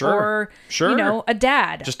accountant. Sure. Or, Sure. you know, a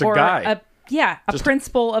dad. Just a or guy. A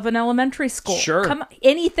principal of an elementary school. Sure. Come on,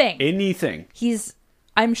 anything. Anything.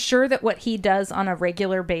 I'm sure that what he does on a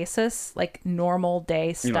regular basis, like normal day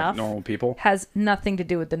You stuff, know, like normal people. has nothing to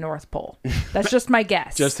do with the North Pole. That's just my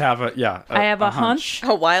guess. Just have I have a hunch.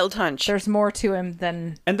 a wild hunch. There's more to him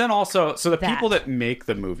than And then also, so the That. people that make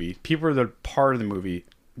the movie, people that are part of the movie,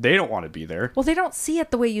 they don't want to be there. well, they don't see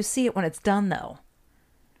it the way you see it when it's done, though.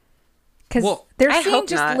 Because Well, they're I seeing hope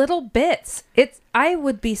just not. little bits. I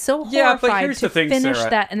would be so Yeah, but horrified here's to the thing, finish Sarah.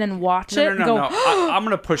 that and then watch it No, and no, go, no. I'm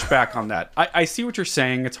going to push back on that. I see what you're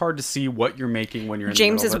saying. It's hard to see what you're making when you're in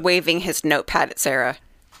James the is middle of waving his notepad at Sarah.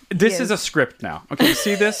 it. This He is is. a script now. Okay, you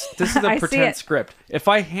see this? This is I a see pretend it. script. If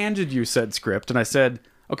I handed you said script and I said,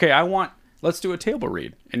 okay, let's do a table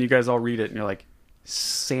read. And you guys all read it and you're like,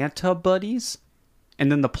 Santa buddies? And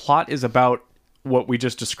then the plot is about what we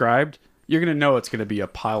just described. You're going to know it's going to be a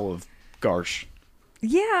pile of garsh.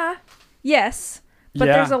 yeah, yes. But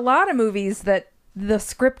Yeah. there's a lot of movies that the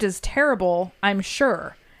script is terrible, I'm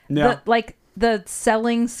sure. Yeah. The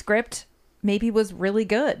selling script maybe was really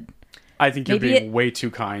good. I think you're Maybe being way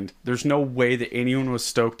too kind. There's no way that anyone was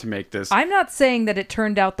stoked to make this. I'm not saying that it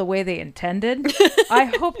turned out the way they intended. I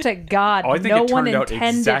hope to God I think no it one turned out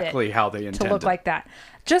intended exactly it how they to intended. look like that.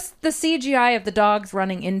 Just the CGI of the dogs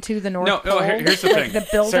running into the North No, Pole. here's the like thing. the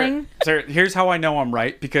building. Sarah, here's how I know I'm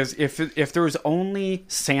right. Because if there was only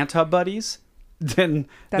Santa buddies, then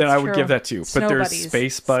That's I would true. give that to you. Snow But there's buddies.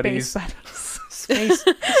 space buddies. Space buddies.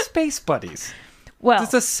 Space buddies. Well,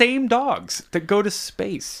 It's the same dogs that go to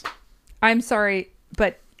space. I'm sorry,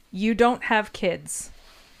 but you don't have kids.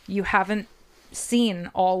 You haven't seen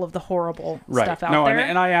all of the horrible Right. stuff out No, there.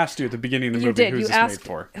 and I asked you at the beginning of the you movie, did. who's You this asked, made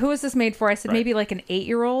for? who is this made for? I said Right. maybe like an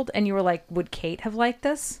 8-year-old, and you were like, would Kate have liked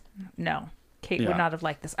this? No, Kate Yeah. would not have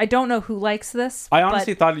liked this. I don't know who likes this. I but-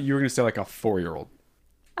 honestly thought you were going to say like a 4-year-old.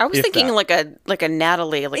 I was If thinking that. like a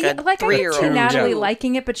Natalie, like Yeah, a like I could 3-year-old. see Natalie Yeah.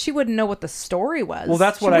 liking it, but she wouldn't know what the story was. Well,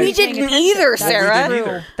 that's what She I- wasn't We paying didn't attention. either, That's Sarah. true.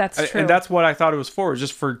 Neither. That's true. And that's what I thought it was for.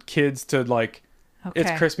 Just for kids to like, it's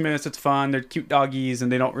Okay. Christmas, it's fun, they're cute doggies,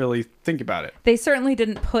 and they don't really think about it. They certainly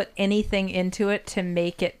didn't put anything into it to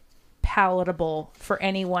make it palatable for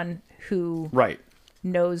anyone who Right.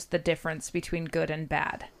 knows the difference between good and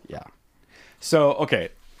bad. Yeah. So, okay.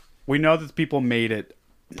 We know that the people made it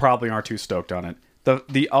probably aren't too stoked on it.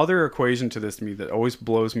 The other equation to this to me that always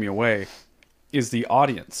blows me away is the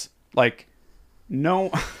audience. Like,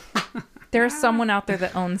 no. There's someone out there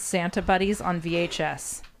that owns Santa Buddies on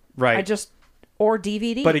VHS. Right. Or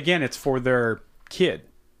DVD. But again, it's for their kid,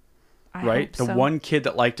 I right? hope The so. one kid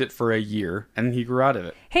that liked it for a year and he grew out of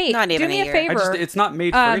it. Hey, Not do even me a a year. favor. It's not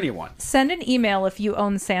made for anyone. Send an email if you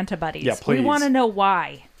own Santa Buddies. Yeah, please. We want to know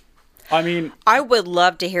why. I mean, I would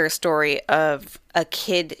love to hear a story of a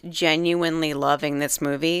kid genuinely loving this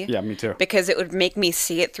movie. yeah, me too. Because it would make me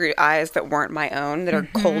see it through eyes that weren't my own, that are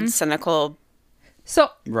Mm-hmm. cold, cynical. So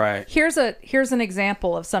Right. here's an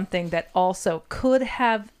example of something that also could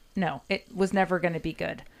have no, it was never going to be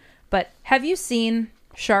good. But have you seen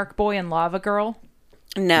Shark Boy and Lava Girl?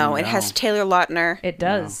 No, it No. has Taylor Lautner. It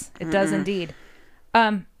does. It does indeed.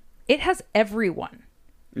 It has everyone.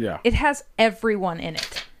 Yeah. It has everyone in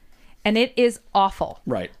it. And it is awful.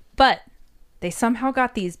 Right. But they somehow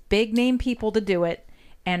got these big name people to do it,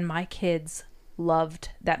 and my kids loved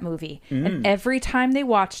that movie. And every time they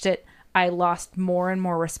watched it, I lost more and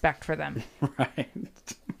more respect for them. Right.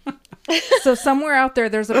 So somewhere out there,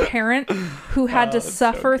 there's a parent who had to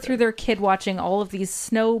suffer through their kid watching all of these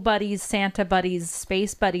Snow Buddies, Santa Buddies,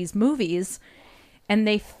 Space Buddies movies, and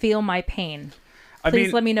they feel my pain.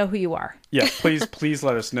 Please let me know who you are. Yeah, please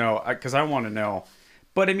let us know because I want to know.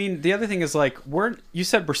 But I mean, the other thing is like you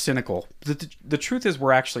said we're cynical. The truth is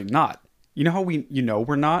we're actually not. You know how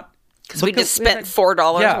we're not? Because we just spent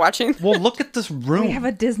 $4 watching. Well, look at this room. We have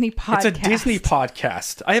a Disney podcast. It's a Disney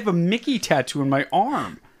podcast. I have a Mickey tattoo on my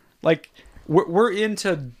arm. Like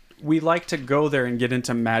we like to go there and get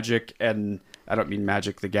into magic, and I don't mean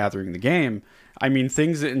Magic the Gathering, the game. I mean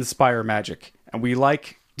things that inspire magic, and we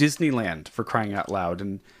like Disneyland, for crying out loud,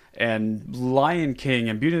 and Lion King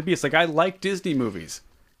and Beauty and the Beast. Like, I like Disney movies.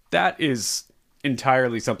 That is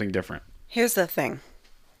entirely something different. Here's the thing.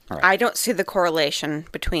 All right. I don't see the correlation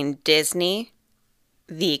between Disney,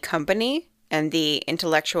 the company, and the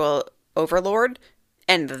intellectual overlord,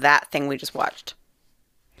 and that thing we just watched.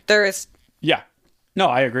 There is. Yeah. No,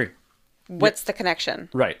 I agree. What's the connection?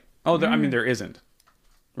 Right. Oh, I mean, there isn't.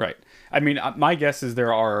 Right. I mean, my guess is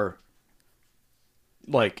there are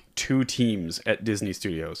like two teams at Disney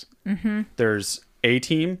Studios. Mm-hmm. There's A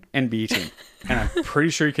team and B team, and I'm pretty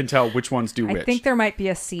sure you can tell which ones do which. I think there might be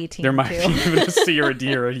a C team. There might too. be even a C or a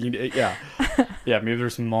D or a E. Yeah. Yeah, maybe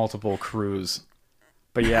there's multiple crews.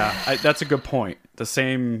 But yeah, that's a good point. The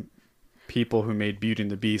same people who made Beauty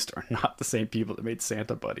and the Beast are not the same people that made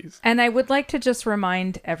Santa Buddies. And I would like to just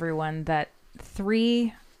remind everyone that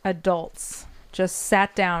 3 adults just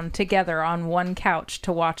sat down together on one couch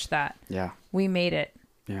to watch that. Yeah. We made it.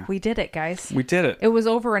 Yeah. We did it, guys. We did it. It was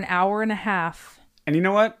over an hour and a half. And you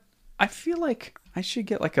know what? I feel like I should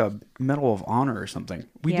get like a Medal of Honor or something.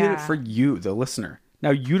 We did it Yeah. for you, the listener.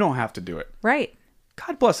 Now you don't have to do it. Right.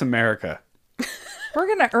 God bless America. We're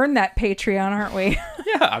going to earn that Patreon, aren't we?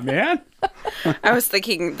 Yeah, man. I was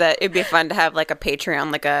thinking that it'd be fun to have like a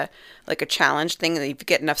Patreon, like a challenge thing. That if you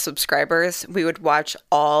get enough subscribers, we would watch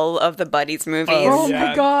all of the Buddies movies Oh Yeah,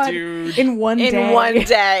 my God. dude. In one day. in one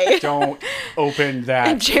day. Don't open that.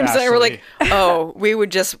 And James and I were like, Ashley. "Oh, we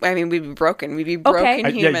would just. I mean, we'd be broken. We'd be broken Okay. Yeah,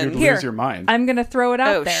 humans." you'd Here. lose your mind. I'm going to throw it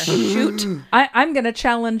out Oh there. shoot! I'm going to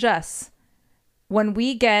challenge us. When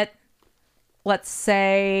we get, let's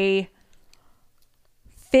say,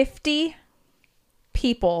 50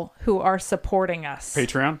 people who are supporting us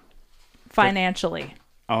Patreon? financially.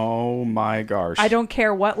 Oh my gosh. I don't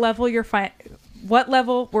care what level what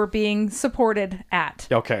level we're being supported at.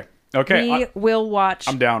 Okay. Okay. We will watch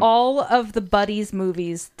I'm down. all of the Buddies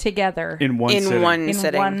movies together in one In sitting. one in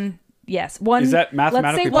sitting. one. Yes, one. Is that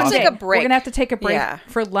mathematically Let's say one possible? day. Take a break. We're gonna have to take a break Yeah.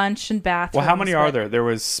 for lunch and bathrooms. Well, how many are but- there? There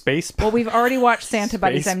was Space Well, we've already watched Santa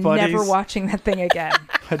Buddies. Space I'm Buddies. never watching that thing again.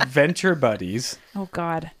 Adventure Buddies, Oh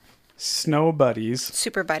God, Snow Buddies,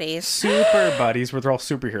 Super Buddies. Super Buddies, where they're all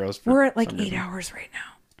superheroes. for we're at like some 8 reason. hours right now.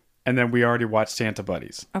 And then we already watched Santa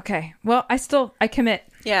Buddies. Okay. Well, I commit.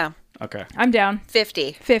 Yeah, Okay. I'm down.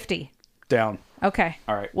 50. 50. Down. Okay.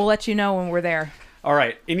 All right. We'll let you know when we're there. All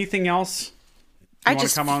right. Anything else? I wanna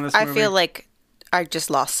just. come on this I movie? feel like I just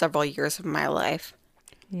lost several years of my life.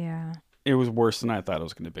 Yeah. It was worse than I thought it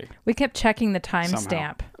was going to be. We kept checking the Somehow.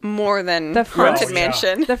 timestamp. More than The Haunted first- yeah.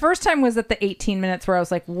 Mansion. The first time was at the 18 minutes where I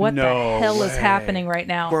was like, what No the hell is way. happening right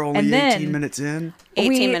now? And then minutes in. 18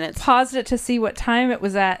 we minutes. paused it to see what time it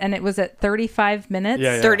was at, and it was at 35 minutes.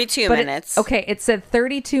 Yeah, yeah. 32 But it- minutes. okay, it said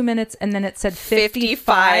 32 minutes, and then it said 55,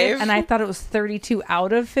 55. and I thought it was 32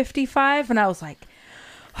 out of 55, and I was like,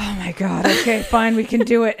 oh my God, okay, fine, we can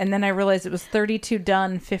do it. And then I realized it was 32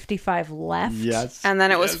 done, 55 left. Yes. And then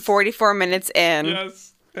it was 44 minutes in.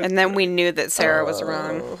 Yes. And then we knew that Sarah was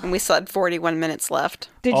wrong. And we still had 41 minutes left.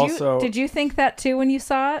 Did you think that too when you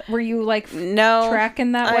saw it? Were you like No.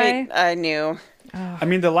 tracking that way? I knew. I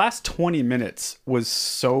mean, the last 20 minutes was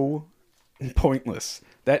so pointless.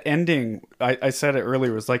 That ending, I said it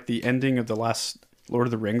earlier, was like the ending of the last Lord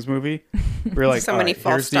of the Rings movie. We're like, So all many right,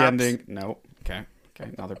 false here's the stops. ending. No. Okay.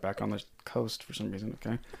 Now they're back on the coast for some reason.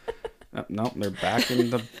 Okay. No, they're back in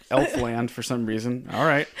the elf land for some reason. All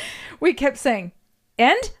right. We kept saying,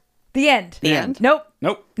 end? The end. The end. Nope.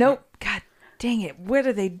 Nope. Nope. God dang it. What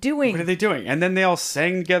are they doing? What are they doing? And then they all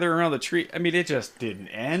sang together around the tree. I mean, it just didn't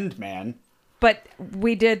end, man. But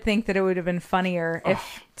we did think that it would have been funnier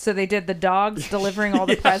if so they did the dogs delivering all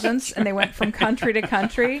the presents and they went from country to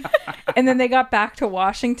country and then they got back to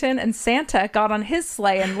Washington and Santa got on his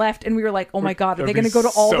sleigh and left and we were like, oh my God, are they That'd be going to go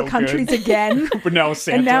to all so the countries good. again? But now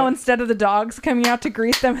Santa. And now instead of the dogs coming out to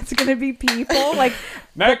greet them, it's going to be people like,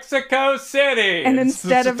 Mexico City. and It's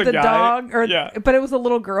instead just of a the guy. dog, or yeah. but it was a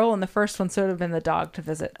little girl in the first one, so it would have been the dog to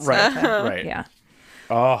visit. Right. Santa. Right. Yeah.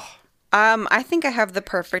 Oh, I think I have the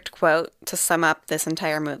perfect quote to sum up this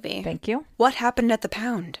entire movie. Thank you. What happened at the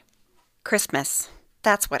pound? Christmas.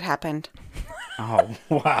 That's what happened. oh,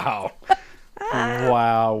 wow.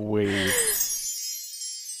 Wowee.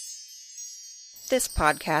 This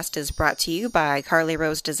podcast is brought to you by Carly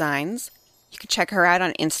Rose Designs. You can check her out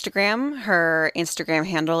on Instagram. Her Instagram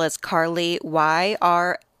handle is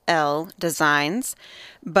CarlyYRL Designs.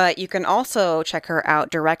 But you can also check her out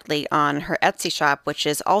directly on her Etsy shop, which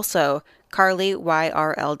is also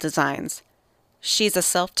CarlyYRL Designs. She's a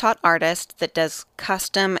self-taught artist that does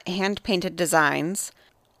custom hand-painted designs.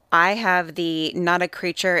 I have the Not a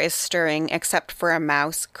Creature is Stirring Except for a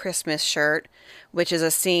Mouse Christmas shirt, which is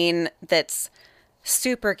a scene that's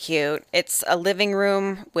super cute. It's a living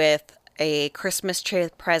room with a Christmas tree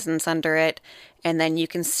with presents under it, and then you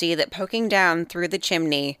can see that poking down through the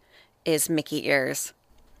chimney is Mickey ears.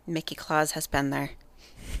 Mickey Claus has been there.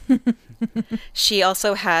 She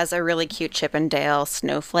also has a really cute Chip and Dale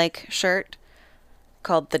snowflake shirt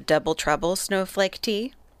called the Double Trouble Snowflake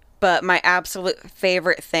Tee. But my absolute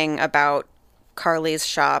favorite thing about Carly's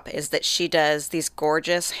shop is that she does these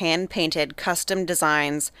gorgeous hand-painted custom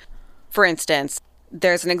designs. For instance,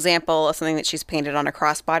 there's an example of something that she's painted on a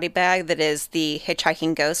crossbody bag that is the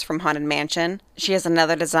Hitchhiking Ghost from Haunted Mansion. She has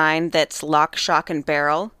another design that's Lock, Shock, and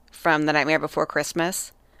Barrel from The Nightmare Before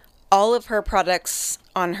Christmas. All of her products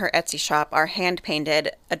on her Etsy shop are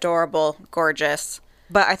hand-painted, adorable, gorgeous.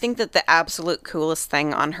 But I think that the absolute coolest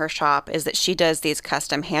thing on her shop is that she does these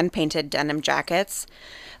custom hand-painted denim jackets.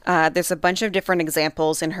 There's a bunch of different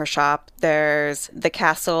examples in her shop. There's the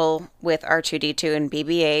castle with R2-D2 and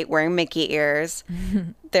BB-8 wearing Mickey ears.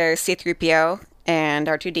 There's C-3PO and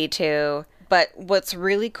R2-D2. But what's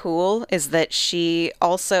really cool is that she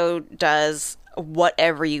also does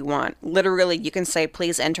whatever you want. Literally, you can say,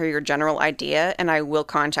 please enter your general idea, and I will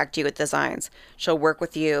contact you with designs. She'll work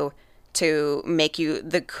with you to make you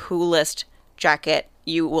the coolest jacket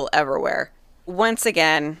you will ever wear. Once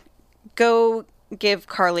again, go give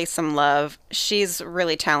Carly some love. She's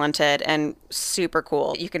really talented and super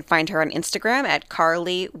cool. You can find her on Instagram at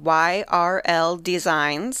Carly YRL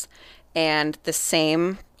Designs, and the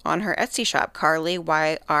same on her Etsy shop, Carly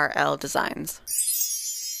YRL Designs.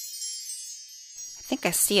 I think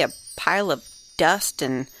I see a pile of dust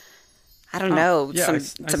and I don't know, yeah,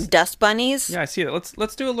 some dust bunnies. Yeah, I see it.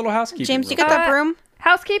 Let's do a little housekeeping. James, real you got quick. that broom?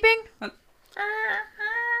 Housekeeping?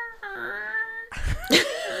 You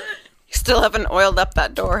still haven't oiled up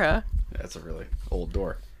that door, huh? That's a really old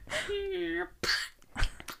door. He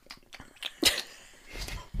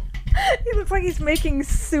looks like he's making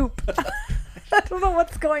soup. I don't know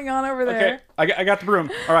what's going on over there. Okay, I got the broom.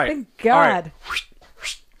 All right. Thank God.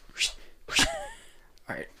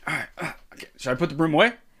 All right. Okay. Should I put the broom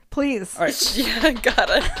away? Please. All right. Yeah, I got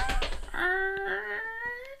it.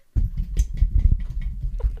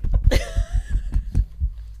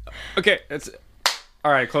 Okay.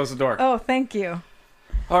 All right. Close the door. Oh, thank you.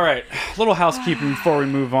 All right. A little housekeeping before we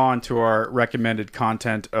move on to our recommended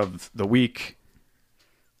content of the week.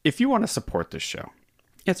 If you want to support this show,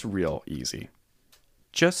 it's real easy.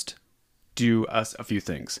 Just do us a few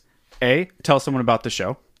things. A, tell someone about the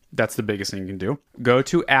show. That's the biggest thing you can do. Go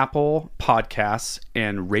to Apple Podcasts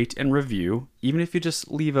and rate and review. Even if you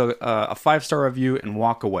just leave a 5-star review and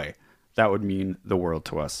walk away, that would mean the world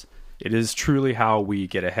to us. It is truly how we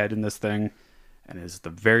get ahead in this thing, and it is the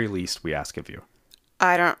very least we ask of you.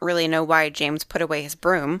 I don't really know why James put away his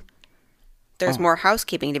broom. There's more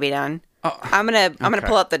housekeeping to be done. I'm gonna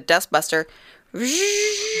pull out the dustbuster.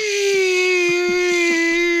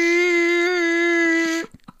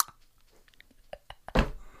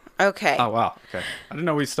 Okay. Oh, wow. Okay. I didn't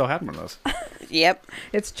know we still had one of those. Yep.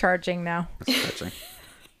 It's charging now. That's touching.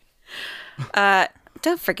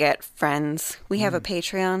 Don't forget, friends, we have a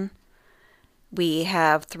Patreon. We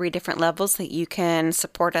have 3 different levels that you can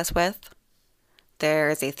support us with.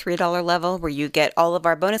 There's a $3 level where you get all of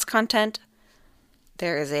our bonus content.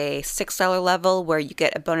 There is a $6 level where you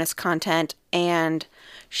get a bonus content and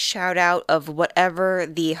shout out of whatever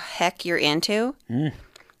the heck you're into.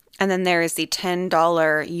 And then there is the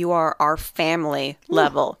 $10 You Are Our Family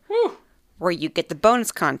level where you get the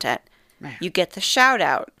bonus content. Man. You get the shout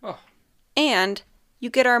out. And you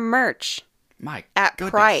get our merch My at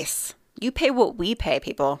goodness. price. You pay what we pay,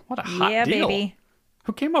 people. What a hot Yeah, deal. baby.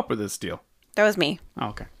 Who came up with this deal? That was me. Oh,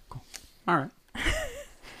 okay. Cool. All right.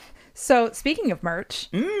 So, speaking of merch,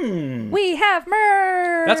 we have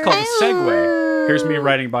merch. That's called a segue. Here's me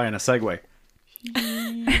riding by in a Segway.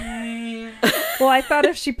 Well, I thought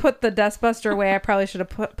if she put the dustbuster away, I probably should have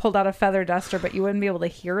pulled out a feather duster, but you wouldn't be able to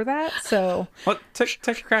hear that. So, Well, take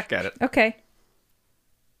a crack at it. okay.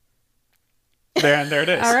 There it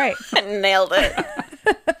is. All right. Nailed it.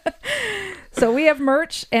 So we have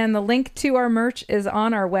merch, and the link to our merch is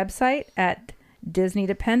on our website at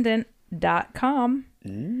DisneyDependent.com.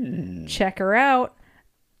 Check her out.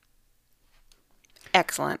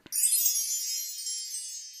 Excellent.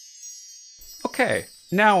 Okay.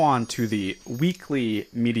 Now on to the weekly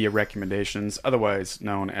media recommendations, otherwise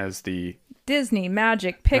known as the Disney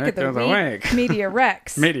Magic Pick of the Week. Media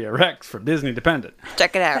Rex. Media Rex from Disney Dependent.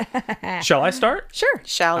 Check it out. Shall I start? Sure.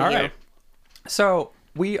 Shall All you? right. So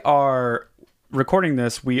we are recording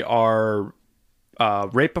this. We are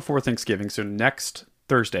right before Thanksgiving. So next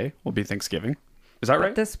Thursday will be Thanksgiving. Is that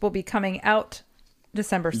right? This will be coming out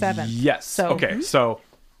December 7th. Yes. So, Okay. So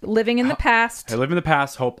living in the past. I live in the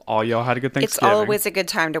past. Hope all y'all had a good It's Thanksgiving. always a good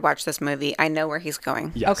time to watch this movie. I know where he's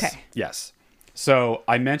going. Yes. Okay. Yes. So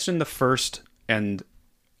I mentioned the first and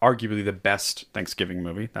arguably the best Thanksgiving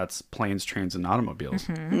movie. That's Planes, Trains, and Automobiles.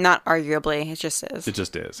 Not arguably, it just is. It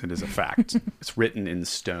just is. It is a fact. It's written in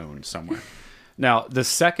stone somewhere. Now, the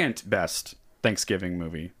second best Thanksgiving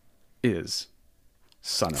movie is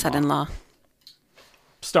Son-in-Law. Son-in-law.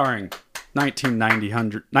 Starring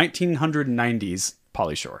 1990s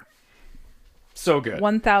Pauly Shore. So good.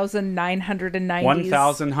 1,990.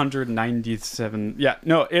 1,197. Yeah,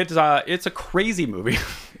 no, it's a crazy movie.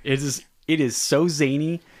 It is so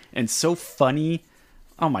zany and so funny.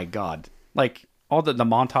 Oh my god! Like all the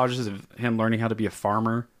montages of him learning how to be a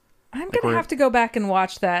farmer. I'm gonna have to go back and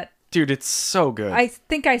watch that. Dude, it's so good. I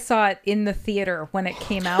think I saw it in the theater when it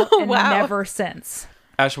came out, and Wow. never since.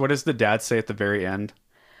 Ash, what does the dad say at the very end?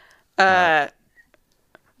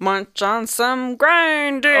 Munch on some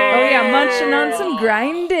grindage. Oh yeah, munching on some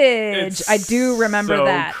grindage. It's I do remember so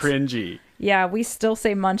that. cringy. Yeah, we still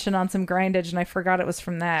say munching on some grindage, and I forgot it was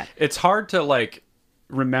from that. It's hard to like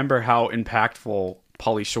remember how impactful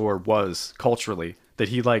Pauly Shore was culturally. That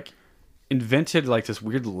he like invented like this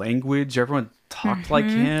weird language. Everyone talked like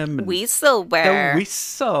him. And We still wear. we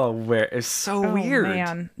saw where it's so Oh, weird.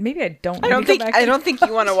 man, maybe I don't. I don't think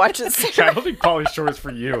you want to watch it. I don't think Pauly Shore is for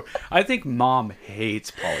you. I think Mom hates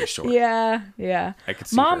Pauly Shore. Yeah. I could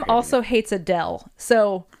see Mom her hating also hates Adele,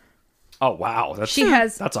 so Oh wow, that's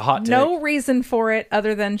that's a hot take. no reason for it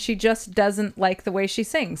other than she just doesn't like the way she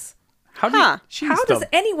sings. How do you, Huh. she's How the does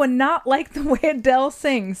anyone not like the way Adele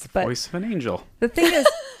sings? But voice of an angel? the thing is,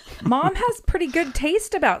 Mom has pretty good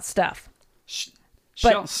taste about stuff. She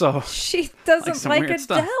But- also She doesn't some like weird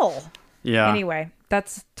stuff. Adele. yeah. Anyway,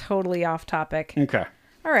 that's totally off topic. Okay.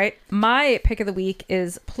 All right. My pick of the week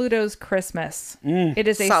is Pluto's Christmas. It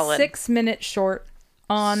is a Solid. 6-minute short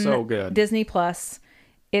on So good. Disney Plus.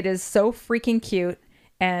 It is so freaking cute.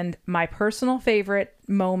 And my personal favorite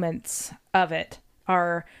moments of it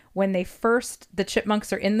are when the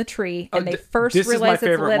chipmunks are in the tree and they first this is my realize it's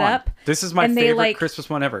favorite lit one. up. This is my and they, favorite like, Christmas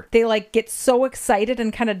one ever. They like get so excited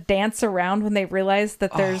and kind of dance around when they realize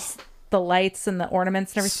that there's the lights and the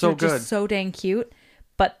ornaments and everything. So They're good. just so dang cute.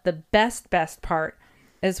 But the best part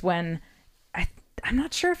is when I'm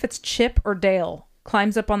not sure if it's Chip or Dale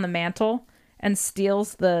climbs up on the mantle and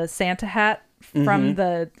steals the Santa hat from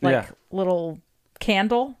the Yeah. little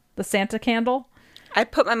candle, the Santa candle. I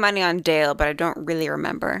put my money on Dale, but I don't really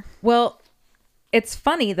remember. Well, it's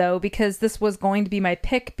funny though because this was going to be my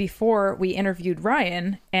pick before we interviewed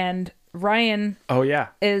Ryan, and Ryan Oh yeah.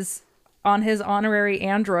 is on his honorary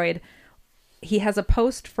Android. He has a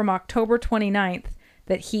post from October 29th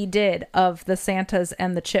that he did of the Santas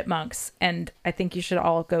and the chipmunks, and I think you should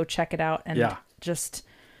all go check it out and Yeah. just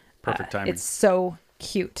Perfect timing. it's so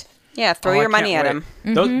cute. Yeah, throw Oh, I your money can't at wait.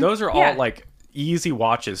 him. Those are all Yeah. like easy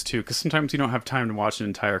watches too, because sometimes you don't have time to watch an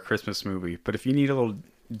entire Christmas movie. But if you need a little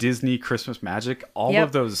Disney Christmas magic, all Yep.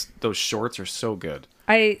 of those shorts are so good.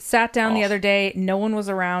 I sat down the Oh. other day, no one was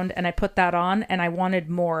around, and I put that on, and I wanted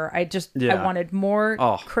more. I Yeah. wanted more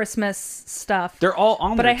Oh. Christmas stuff. They're all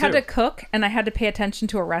on But there I had too. to cook, and I had to pay attention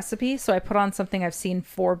to a recipe, so I put on something I've seen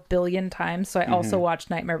 4 billion times. So I also watched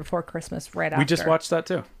Nightmare Before Christmas right after. We just watched that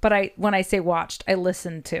too. But when I say watched, I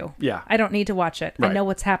listened to. Yeah. I don't need to watch it. I Right. know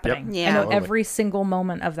what's happening. Yep. I know Yeah. every single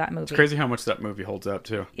moment of that movie. Crazy how much that movie holds up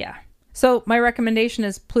too. Yeah. So my recommendation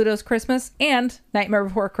is Pluto's Christmas and Nightmare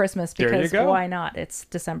Before Christmas There you because go. why not? It's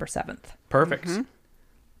December 7th. Perfect.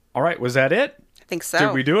 All right, was that it? I think so.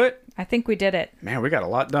 Did we do it? I think we did it. Man, we got a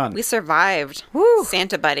lot done. We survived. Woo.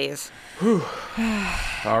 Santa buddies.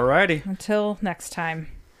 All righty. Until next time.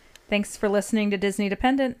 Thanks for listening to Disney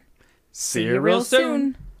Dependent. See you real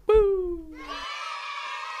soon.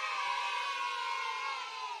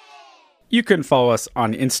 You can follow us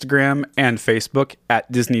on Instagram and Facebook at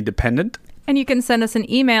Disney Dependent. And you can send us an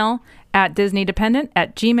email at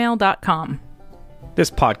disneydependent@gmail.com. This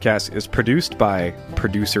podcast is produced by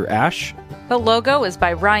producer Ash. The logo is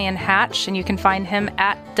by Ryan Hatch, and you can find him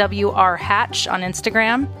at WR Hatch on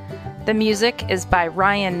Instagram. The music is by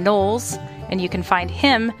Ryan Knowles, and you can find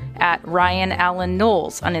him at Ryan Allen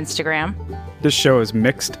Knowles on Instagram. This show is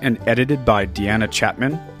mixed and edited by Deanna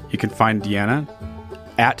Chapman. You can find Deanna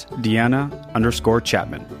at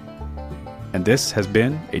Deanna_Chapman. And this has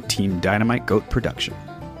been a Team Dynamite Goat production.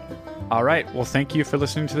 All right. Well, thank you for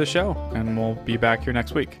listening to the show, and we'll be back here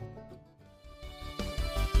next week.